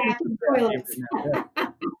sexy back to toilets.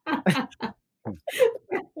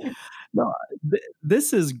 No,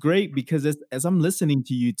 this is great because as I'm listening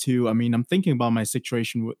to you two, I mean, I'm thinking about my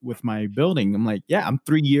situation with my building. I'm like, yeah, I'm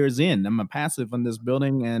 3 years in. I'm a passive on this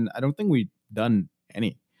building, and I don't think we've done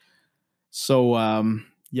any. So,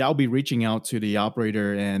 yeah, I'll be reaching out to the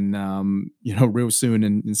operator and real soon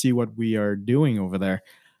and see what we are doing over there.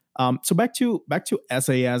 So back to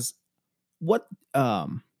SAS. What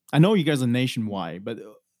I know you guys are nationwide, but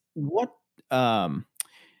what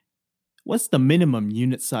what's the minimum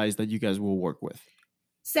unit size that you guys will work with?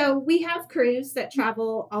 So we have crews that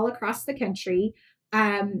travel all across the country,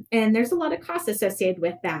 and there's a lot of costs associated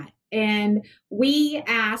with that. And we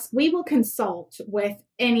will consult with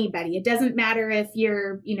anybody. It doesn't matter if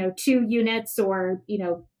you're, 2 units or,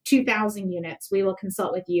 2,000 units, we will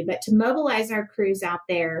consult with you. But to mobilize our crews out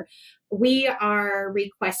there, we are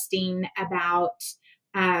requesting about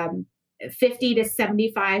 50 to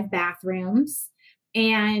 75 bathrooms.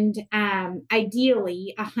 And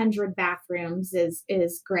ideally, 100 bathrooms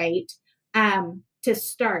is great to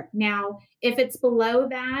start. Now, if it's below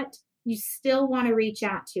that, you still want to reach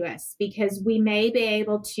out to us because we may be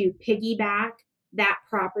able to piggyback that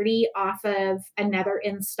property off of another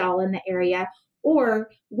install in the area, or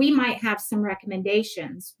we might have some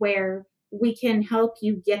recommendations where we can help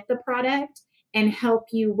you get the product and help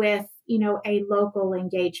you with, a local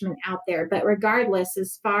engagement out there. But regardless,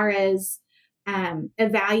 as far as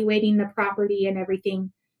evaluating the property and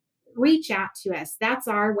everything, reach out to us. That's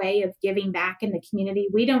our way of giving back in the community.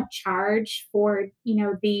 We don't charge for,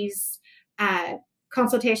 these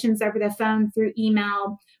consultations over the phone, through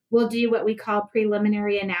email. We'll do what we call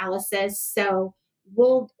preliminary analysis. So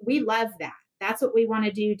we love that. That's what we want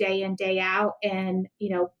to do day in, day out. And,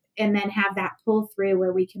 and then have that pull through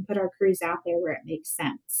where we can put our crews out there where it makes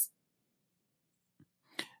sense.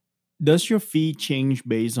 Does your fee change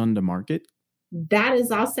based on the market? That is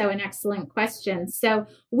also an excellent question. So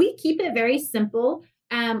we keep it very simple.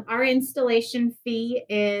 Our installation fee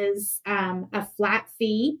is a flat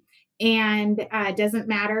fee, and it doesn't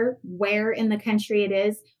matter where in the country it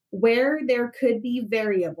is. Where there could be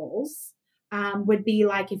variables would be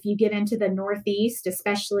like if you get into the Northeast,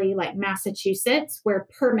 especially like Massachusetts, where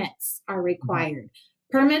permits are required.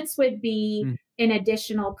 Permits would be an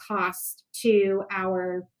additional cost to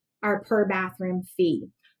our per bathroom fee.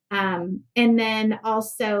 And then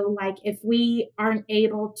also, like, if we aren't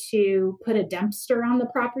able to put a dumpster on the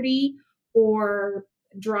property or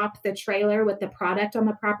drop the trailer with the product on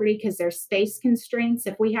the property because there's space constraints,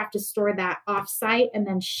 if we have to store that offsite and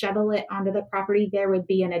then shuttle it onto the property, there would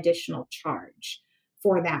be an additional charge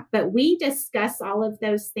for that. But we discuss all of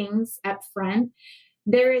those things up front.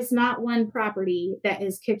 There is not one property that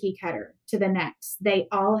is cookie cutter to the next. They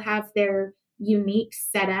all have their unique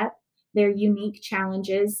setup, their unique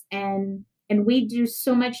challenges, and we do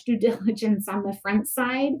so much due diligence on the front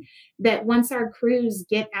side that once our crews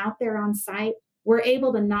get out there on site, we're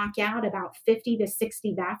able to knock out about 50 to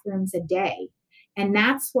 60 bathrooms a day. And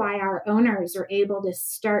that's why our owners are able to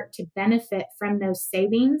start to benefit from those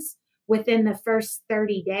savings within the first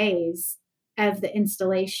 30 days of the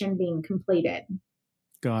installation being completed.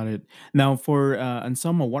 Got it. Now, for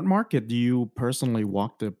Anselmo, what market do you personally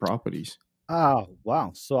walk the properties? Oh,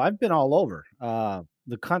 wow. So I've been all over.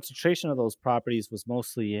 The concentration of those properties was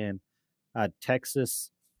mostly in Texas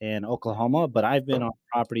and Oklahoma, but I've been on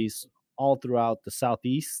properties all throughout the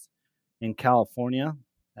Southeast, in California,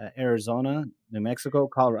 Arizona, New Mexico,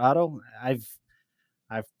 Colorado. I've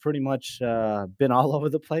pretty much been all over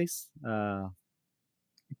the place.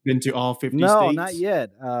 Been to all 50 no, states? not yet.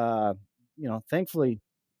 Thankfully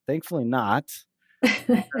not.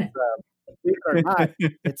 Believe it or not,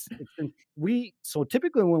 it's been, so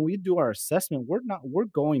typically when we do our assessment, we're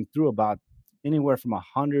going through about anywhere from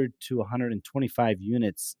 100 to 125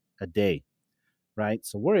 units a day, right?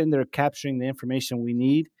 So we're in there capturing the information we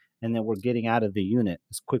need, and then we're getting out of the unit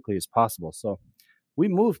as quickly as possible. So we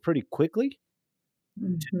move pretty quickly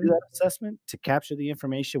to do that assessment, to capture the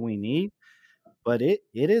information we need. But it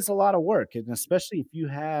is a lot of work, and especially if you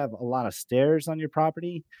have a lot of stairs on your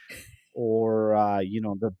property, or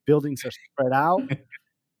the buildings are spread out.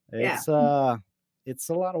 Yeah. It's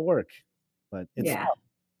a lot of work, but it's Yeah. fun.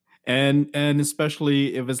 And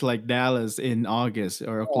especially if it's like Dallas in August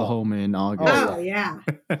or Oh, Oklahoma in August. Oh, yeah.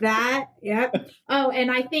 That, yep. Oh,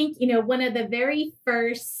 and I think, one of the very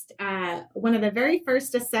first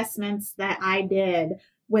assessments that I did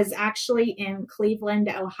was actually in Cleveland,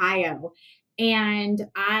 Ohio. And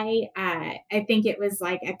I think it was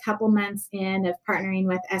like a couple months in of partnering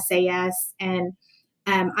with SAS, and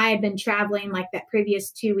I had been traveling like that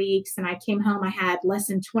previous 2 weeks, and I came home. I had less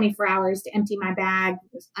than 24 hours to empty my bag,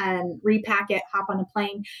 repack it, hop on a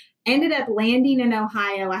plane. Ended up landing in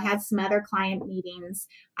Ohio. I had some other client meetings.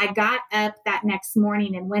 I got up that next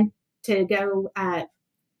morning and went to go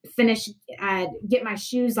get my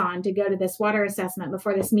shoes on to go to this water assessment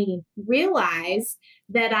before this meeting. Realized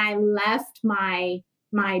that I left my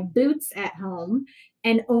boots at home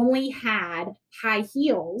and only had high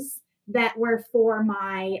heels that were for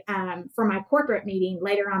my corporate meeting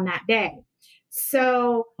later on that day.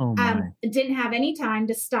 So didn't have any time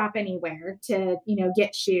to stop anywhere to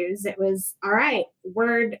get shoes. It was all right.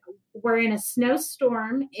 We're in a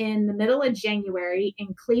snowstorm in the middle of January in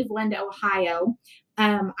Cleveland, Ohio.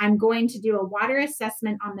 I'm going to do a water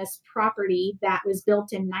assessment on this property that was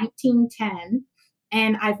built in 1910.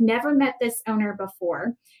 And I've never met this owner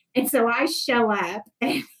before. And so I show up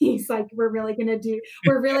and he's like, we're really going to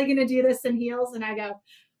do this in heels. And I go,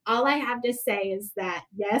 all I have to say is that,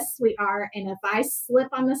 yes, we are. And if I slip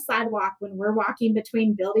on the sidewalk when we're walking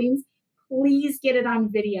between buildings, please get it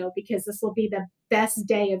on video, because this will be the best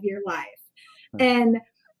day of your life. And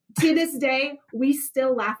to this day, we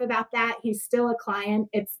still laugh about that. He's still a client.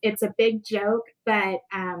 It's a big joke, but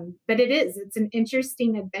it's an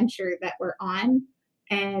interesting adventure that we're on,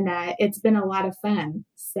 and it's been a lot of fun.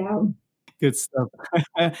 So good stuff.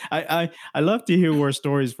 I love to hear more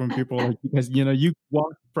stories from people, because you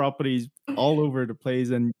walk properties all over the place,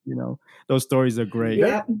 and those stories are great.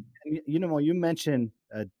 yeah, You mentioned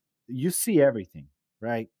you see everything,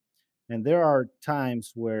 right? And there are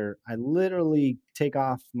times where I literally take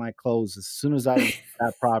off my clothes as soon as I leave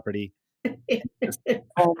that property and just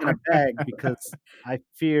throw them in a bag, because I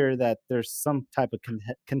fear that there's some type of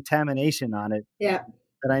contamination on it yeah,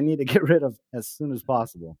 that I need to get rid of as soon as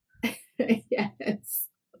possible. yes.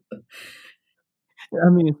 I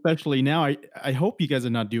mean, especially now, I hope you guys are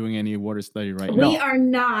not doing any water study right now. We are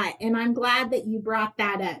not, and I'm glad that you brought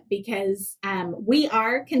that up, because we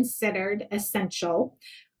are considered essential,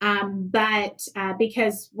 but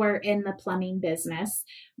because we're in the plumbing business,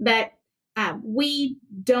 but we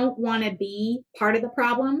don't want to be part of the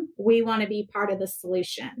problem. We want to be part of the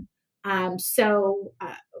solution. So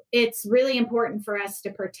it's really important for us to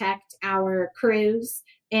protect our crews,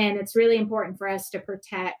 and it's really important for us to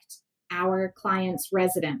protect our clients'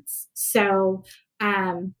 residents. So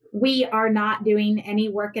we are not doing any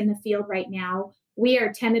work in the field right now. We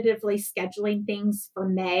are tentatively scheduling things for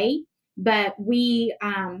May, but we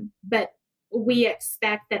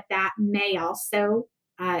expect that may also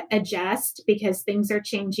adjust, because things are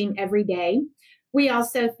changing every day. We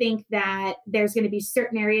also think that there's going to be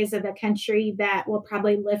certain areas of the country that will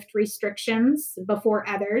probably lift restrictions before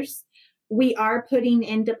others. We are putting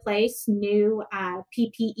into place new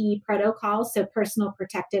PPE protocols, so personal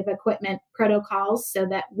protective equipment protocols, so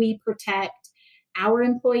that we protect our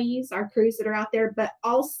employees, our crews that are out there, but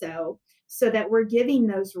also so that we're giving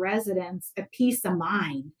those residents a peace of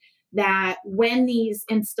mind that when these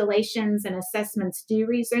installations and assessments do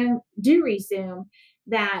resume,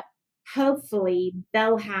 that hopefully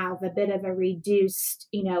they'll have a bit of a reduced,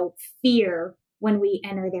 fear when we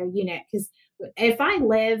enter their unit. Because if I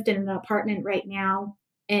lived in an apartment right now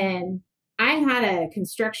and I had a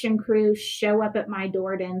construction crew show up at my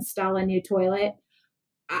door to install a new toilet,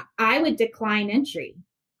 I would decline entry.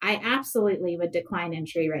 I absolutely would decline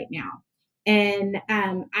entry right now. And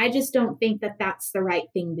I just don't think that that's the right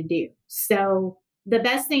thing to do. So the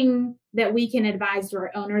best thing that we can advise to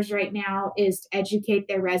our owners right now is to educate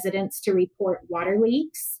their residents to report water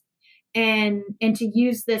leaks, and to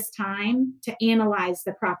use this time to analyze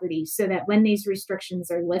the property, so that when these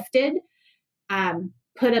restrictions are lifted,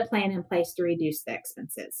 put a plan in place to reduce the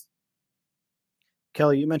expenses.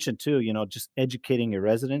 Kelly, you mentioned too, just educating your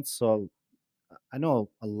residents. So I know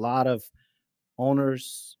a lot of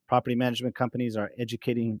owners, property management companies are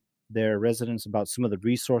educating their residents about some of the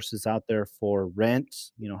resources out there for rent,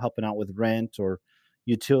 helping out with rent or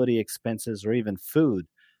utility expenses or even food.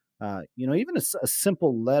 Even a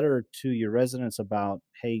simple letter to your residents about,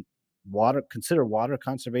 hey, consider water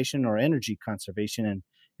conservation or energy conservation, and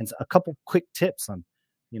a couple quick tips on,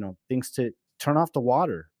 things to turn off the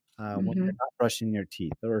water when you're not brushing your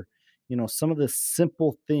teeth, or, some of the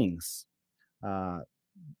simple things,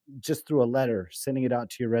 just through a letter, sending it out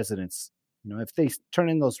to your residents. If they turn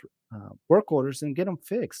in those work orders and get them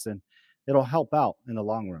fixed, and it'll help out in the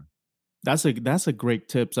long run. That's a great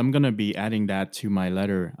tip. So I'm gonna be adding that to my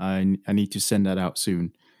letter. I need to send that out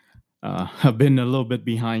soon. I've been a little bit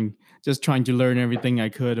behind, just trying to learn everything I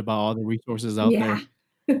could about all the resources out Yeah.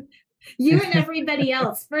 there. You and everybody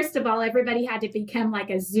else. First of all, everybody had to become like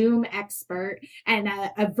a Zoom expert and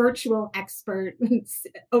a virtual expert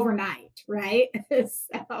overnight, right?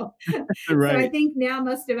 So I Right. think now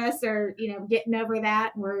most of us are, getting over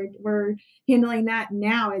that. We're handling that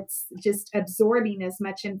now. It's just absorbing as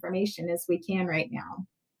much information as we can right now.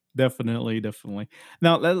 Definitely, definitely.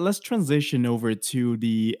 Now let's transition over to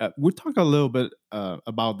the. We'll talk a little bit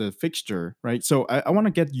about the fixture, right? So I want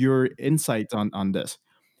to get your insights on this.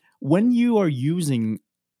 When you are using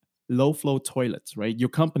low flow toilets, right? Your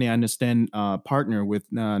company, I understand, partner with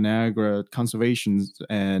Niagara Conservations,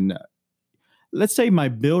 and let's say my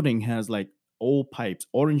building has like old pipes,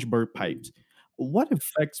 orange bird pipes. What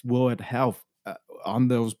effects will it have on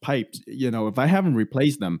those pipes? If I haven't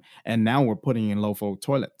replaced them, and now we're putting in low flow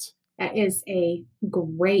toilets. That is a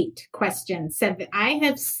great question. So I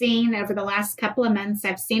have seen over the last couple of months,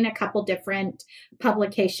 I've seen a couple different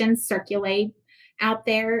publications circulate out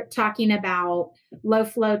there talking about low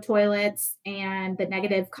flow toilets and the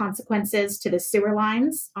negative consequences to the sewer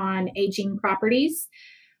lines on aging properties.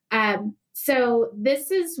 So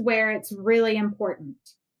this is where it's really important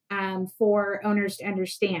for owners to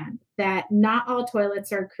understand that not all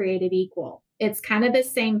toilets are created equal. It's kind of the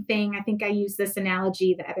same thing. I think I used this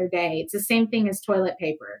analogy the other day. It's the same thing as toilet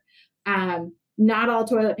paper. Not all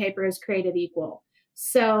toilet paper is created equal.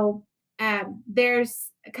 So there's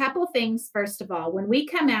a couple things. First of all, when we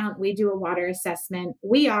come out, we do a water assessment.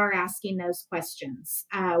 We are asking those questions.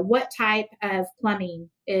 What type of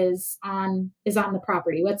plumbing is on the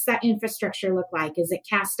property? What's that infrastructure look like? Is it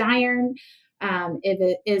cast iron?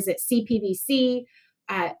 Is it CPVC?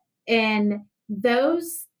 And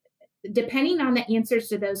those, depending on the answers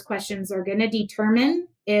to those questions, are going to determine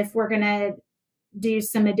if we're going to do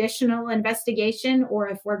some additional investigation or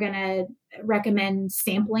if we're going to recommend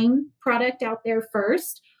sampling product out there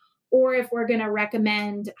first, or if we're going to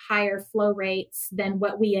recommend higher flow rates than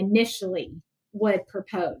what we initially would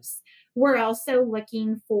propose. We're also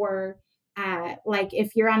looking for, like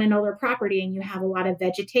if you're on an older property and you have a lot of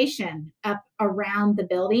vegetation up around the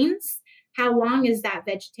buildings, how long has that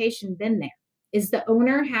vegetation been there? Is the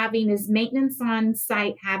owner is maintenance on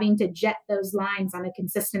site having to jet those lines on a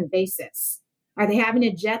consistent basis? Are they having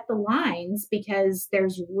to jet the lines because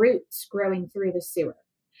there's roots growing through the sewer?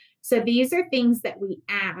 So these are things that we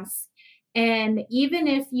ask. And even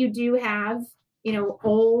if you do have,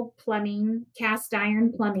 old plumbing, cast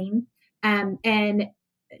iron plumbing, and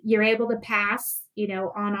you're able to pass,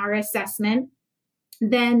 on our assessment,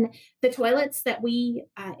 then the toilets that we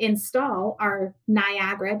install are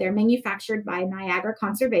Niagara. They're manufactured by Niagara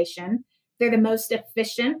Conservation. They're the most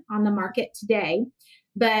efficient on the market today.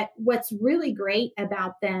 But what's really great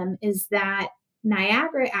about them is that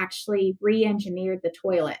Niagara actually re-engineered the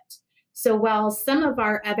toilet. So while some of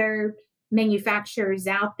our other manufacturers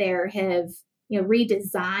out there have,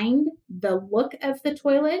 redesigned the look of the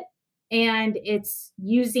toilet, and it's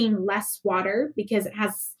using less water because it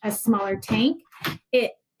has a smaller tank,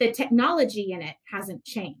 the technology in it hasn't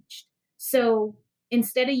changed. So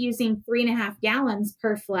instead of using 3.5 gallons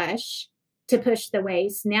per flush to push the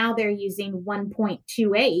waste, now they're using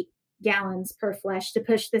 1.28 gallons per flush to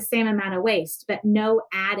push the same amount of waste, but no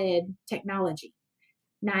added technology.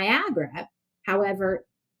 Niagara, however,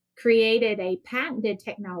 created a patented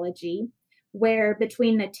technology where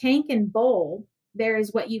between the tank and bowl, there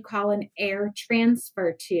is what you call an air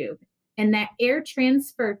transfer tube. And that air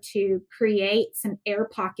transfer tube creates an air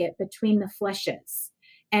pocket between the flushes.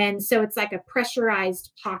 And so it's like a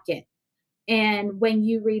pressurized pocket. And when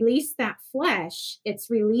you release that flush, it's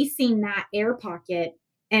releasing that air pocket,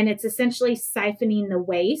 and it's essentially siphoning the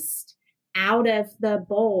waste out of the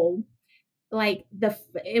bowl.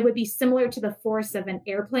 It would be similar to the force of an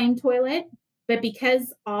airplane toilet. But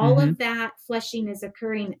because all of that flushing is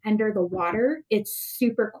occurring under the water, it's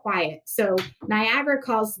super quiet. So Niagara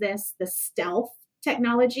calls this the stealth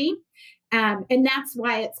technology. And that's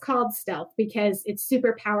why it's called stealth, because it's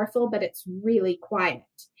super powerful, but it's really quiet.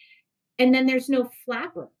 And then there's no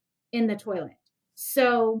flapper in the toilet.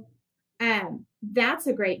 So that's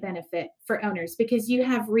a great benefit for owners because you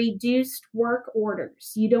have reduced work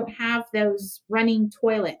orders. You don't have those running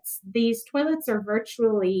toilets. These toilets are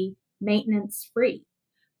virtually maintenance free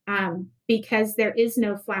because there is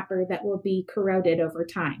no flapper that will be corroded over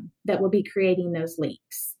time that will be creating those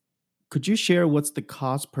leaks. Could you share what's the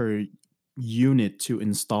cost per unit to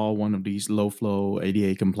install one of these low flow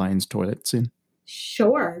ADA compliance toilets in?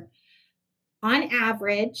 Sure. On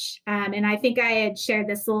average, and I think I had shared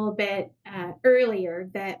this a little bit earlier,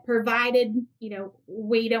 that provided,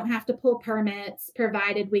 we don't have to pull permits,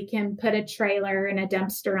 provided we can put a trailer and a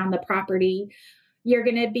dumpster on the property, you're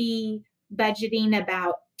going to be budgeting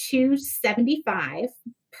about $275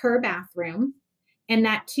 per bathroom. And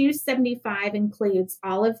that $275 includes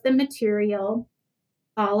all of the material,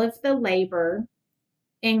 all of the labor,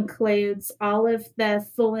 includes all of the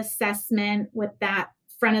full assessment with that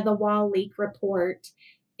front of the wall leak report,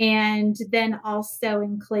 and then also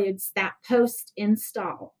includes that post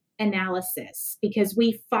install analysis, because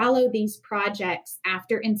we follow these projects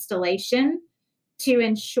after installation to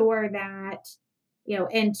ensure that,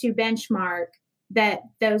 and to benchmark that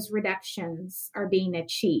those reductions are being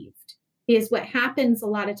achieved. Because what happens a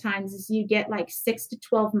lot of times is you get like 6 to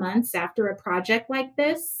 12 months after a project like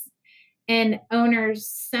this, and owners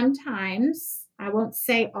sometimes, I won't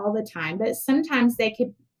say all the time, but sometimes they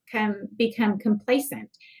could become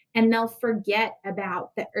complacent, and they'll forget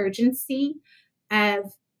about the urgency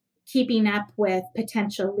of keeping up with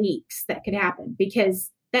potential leaks that could happen,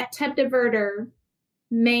 because that tub diverter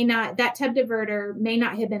may not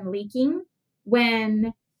have been leaking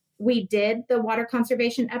when we did the water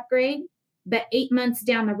conservation upgrade, but 8 months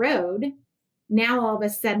down the road, now all of a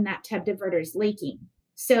sudden that tub diverter is leaking.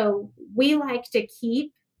 So we like to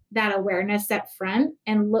keep that awareness up front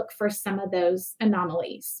and look for some of those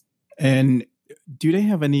anomalies. And do they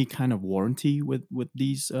have any kind of warranty with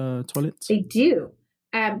these toilets? They do.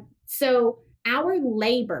 So our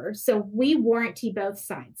labor, so we warranty both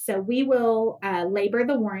sides. So we will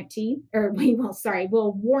we'll warranty the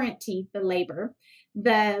labor.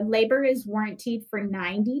 The labor is warranted for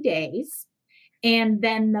 90 days. And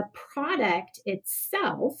then the product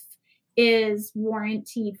itself is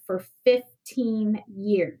warranted for 15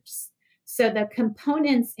 years. So the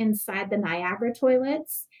components inside the Niagara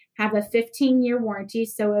toilets have a 15-year warranty.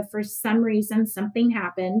 So if for some reason something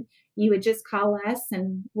happened, you would just call us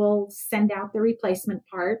and we'll send out the replacement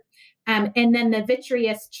part. And then the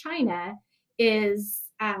vitreous china is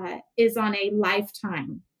on a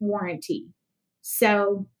lifetime warranty.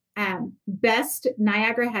 So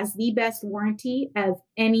Niagara has the best warranty of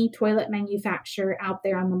any toilet manufacturer out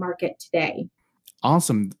there on the market today.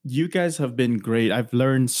 Awesome. You guys have been great. I've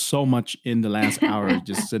learned so much in the last hour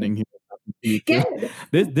just sitting here. Good.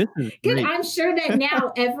 This is good. Great. I'm sure that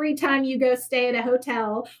now every time you go stay at a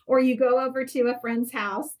hotel or you go over to a friend's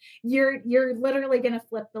house, you're literally going to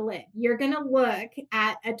flip the lid. You're going to look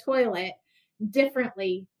at a toilet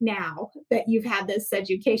differently now that you've had this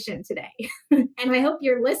education today. And I hope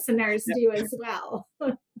your listeners do as well.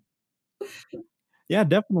 Yeah,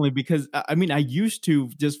 definitely. Because I mean, I used to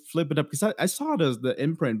just flip it up because I saw it as the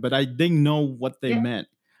imprint, but I didn't know what they meant.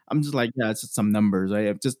 I'm just like, yeah, it's just some numbers. I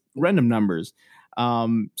have just random numbers.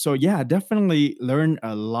 So yeah, definitely learned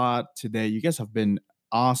a lot today. You guys have been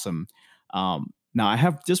awesome. Now I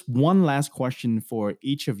have just one last question for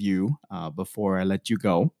each of you before I let you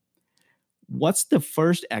go. What's the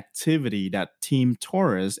first activity that Team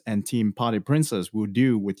Taurus and Team Potty Princess will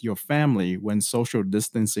do with your family when social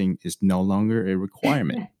distancing is no longer a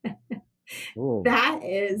requirement? That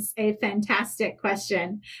is a fantastic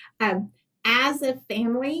question. As a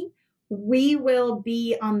family, we will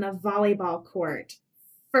be on the volleyball court.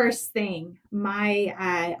 First thing,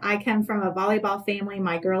 I come from a volleyball family.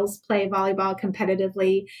 My girls play volleyball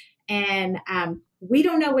competitively, and we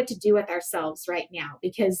don't know what to do with ourselves right now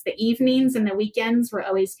because the evenings and the weekends were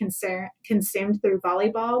always consumed through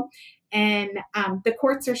volleyball, and the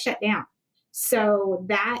courts are shut down. So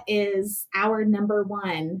that is our number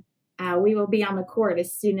one. We will be on the court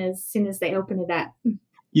as soon as they open it up.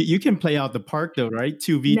 You can play out the park though, right?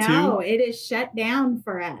 2v2? No, it is shut down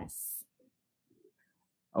for us.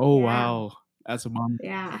 Oh, yeah. Wow. That's a bummer.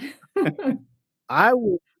 Yeah. I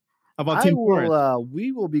will. How about Team Taurus?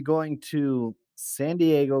 We will be going to San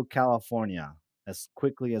Diego, California as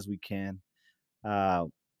quickly as we can.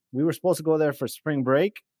 We were supposed to go there for spring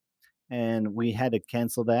break, and we had to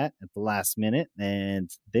cancel that at the last minute, and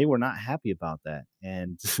they were not happy about that.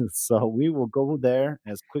 And so we will go there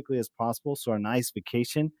as quickly as possible. So a nice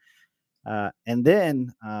vacation. And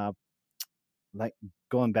then like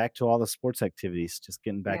going back to all the sports activities, just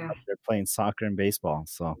getting back up there playing soccer and baseball.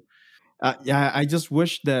 So yeah, I just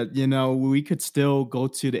wish that, we could still go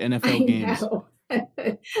to the NFL games.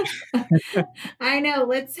 I know.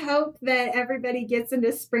 Let's hope that everybody gets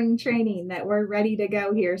into spring training, that we're ready to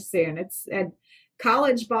go here soon.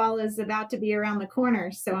 College ball is about to be around the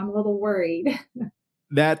corner, so I'm a little worried.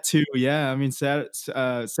 That too, yeah. I mean,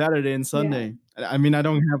 Saturday and Sunday. I mean, I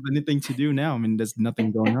don't have anything to do now. I mean, there's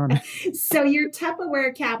nothing going on. So your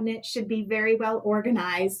Tupperware cabinet should be very well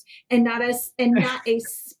organized and not a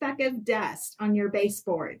speck of dust on your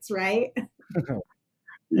baseboards, right?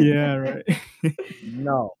 Yeah, right.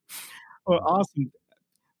 No. Well, awesome.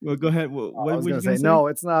 Well, go ahead. I What was were you going to going say, to say? no,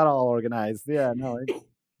 it's not all organized. Yeah, no,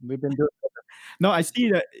 we've been doing it. No, I see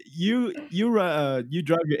that you drive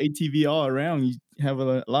your ATV all around. You have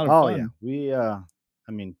a lot of Oh, fun. yeah.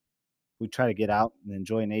 I mean, we try to get out and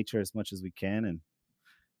enjoy nature as much as we can. And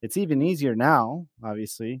it's even easier now,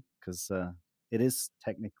 obviously, because it is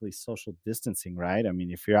technically social distancing, right? I mean,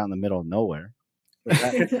 if you're out in the middle of nowhere.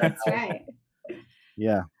 That's right.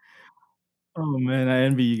 Yeah. Oh man, I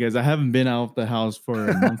envy you guys. I haven't been out of the house for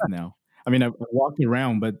a month now. I mean, I walk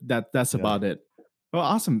around, but that's about it. Well,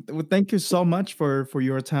 awesome. Well, thank you so much for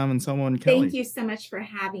your time and so on, Kelly. Thank you so much for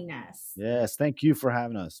having us. Yes, thank you for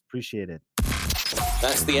having us. Appreciate it.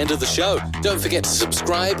 That's the end of the show. Don't forget to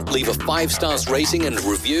subscribe, leave a 5-star rating and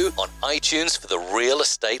review on iTunes for the Real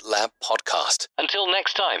Estate Lab podcast. Until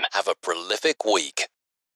next time, have a prolific week.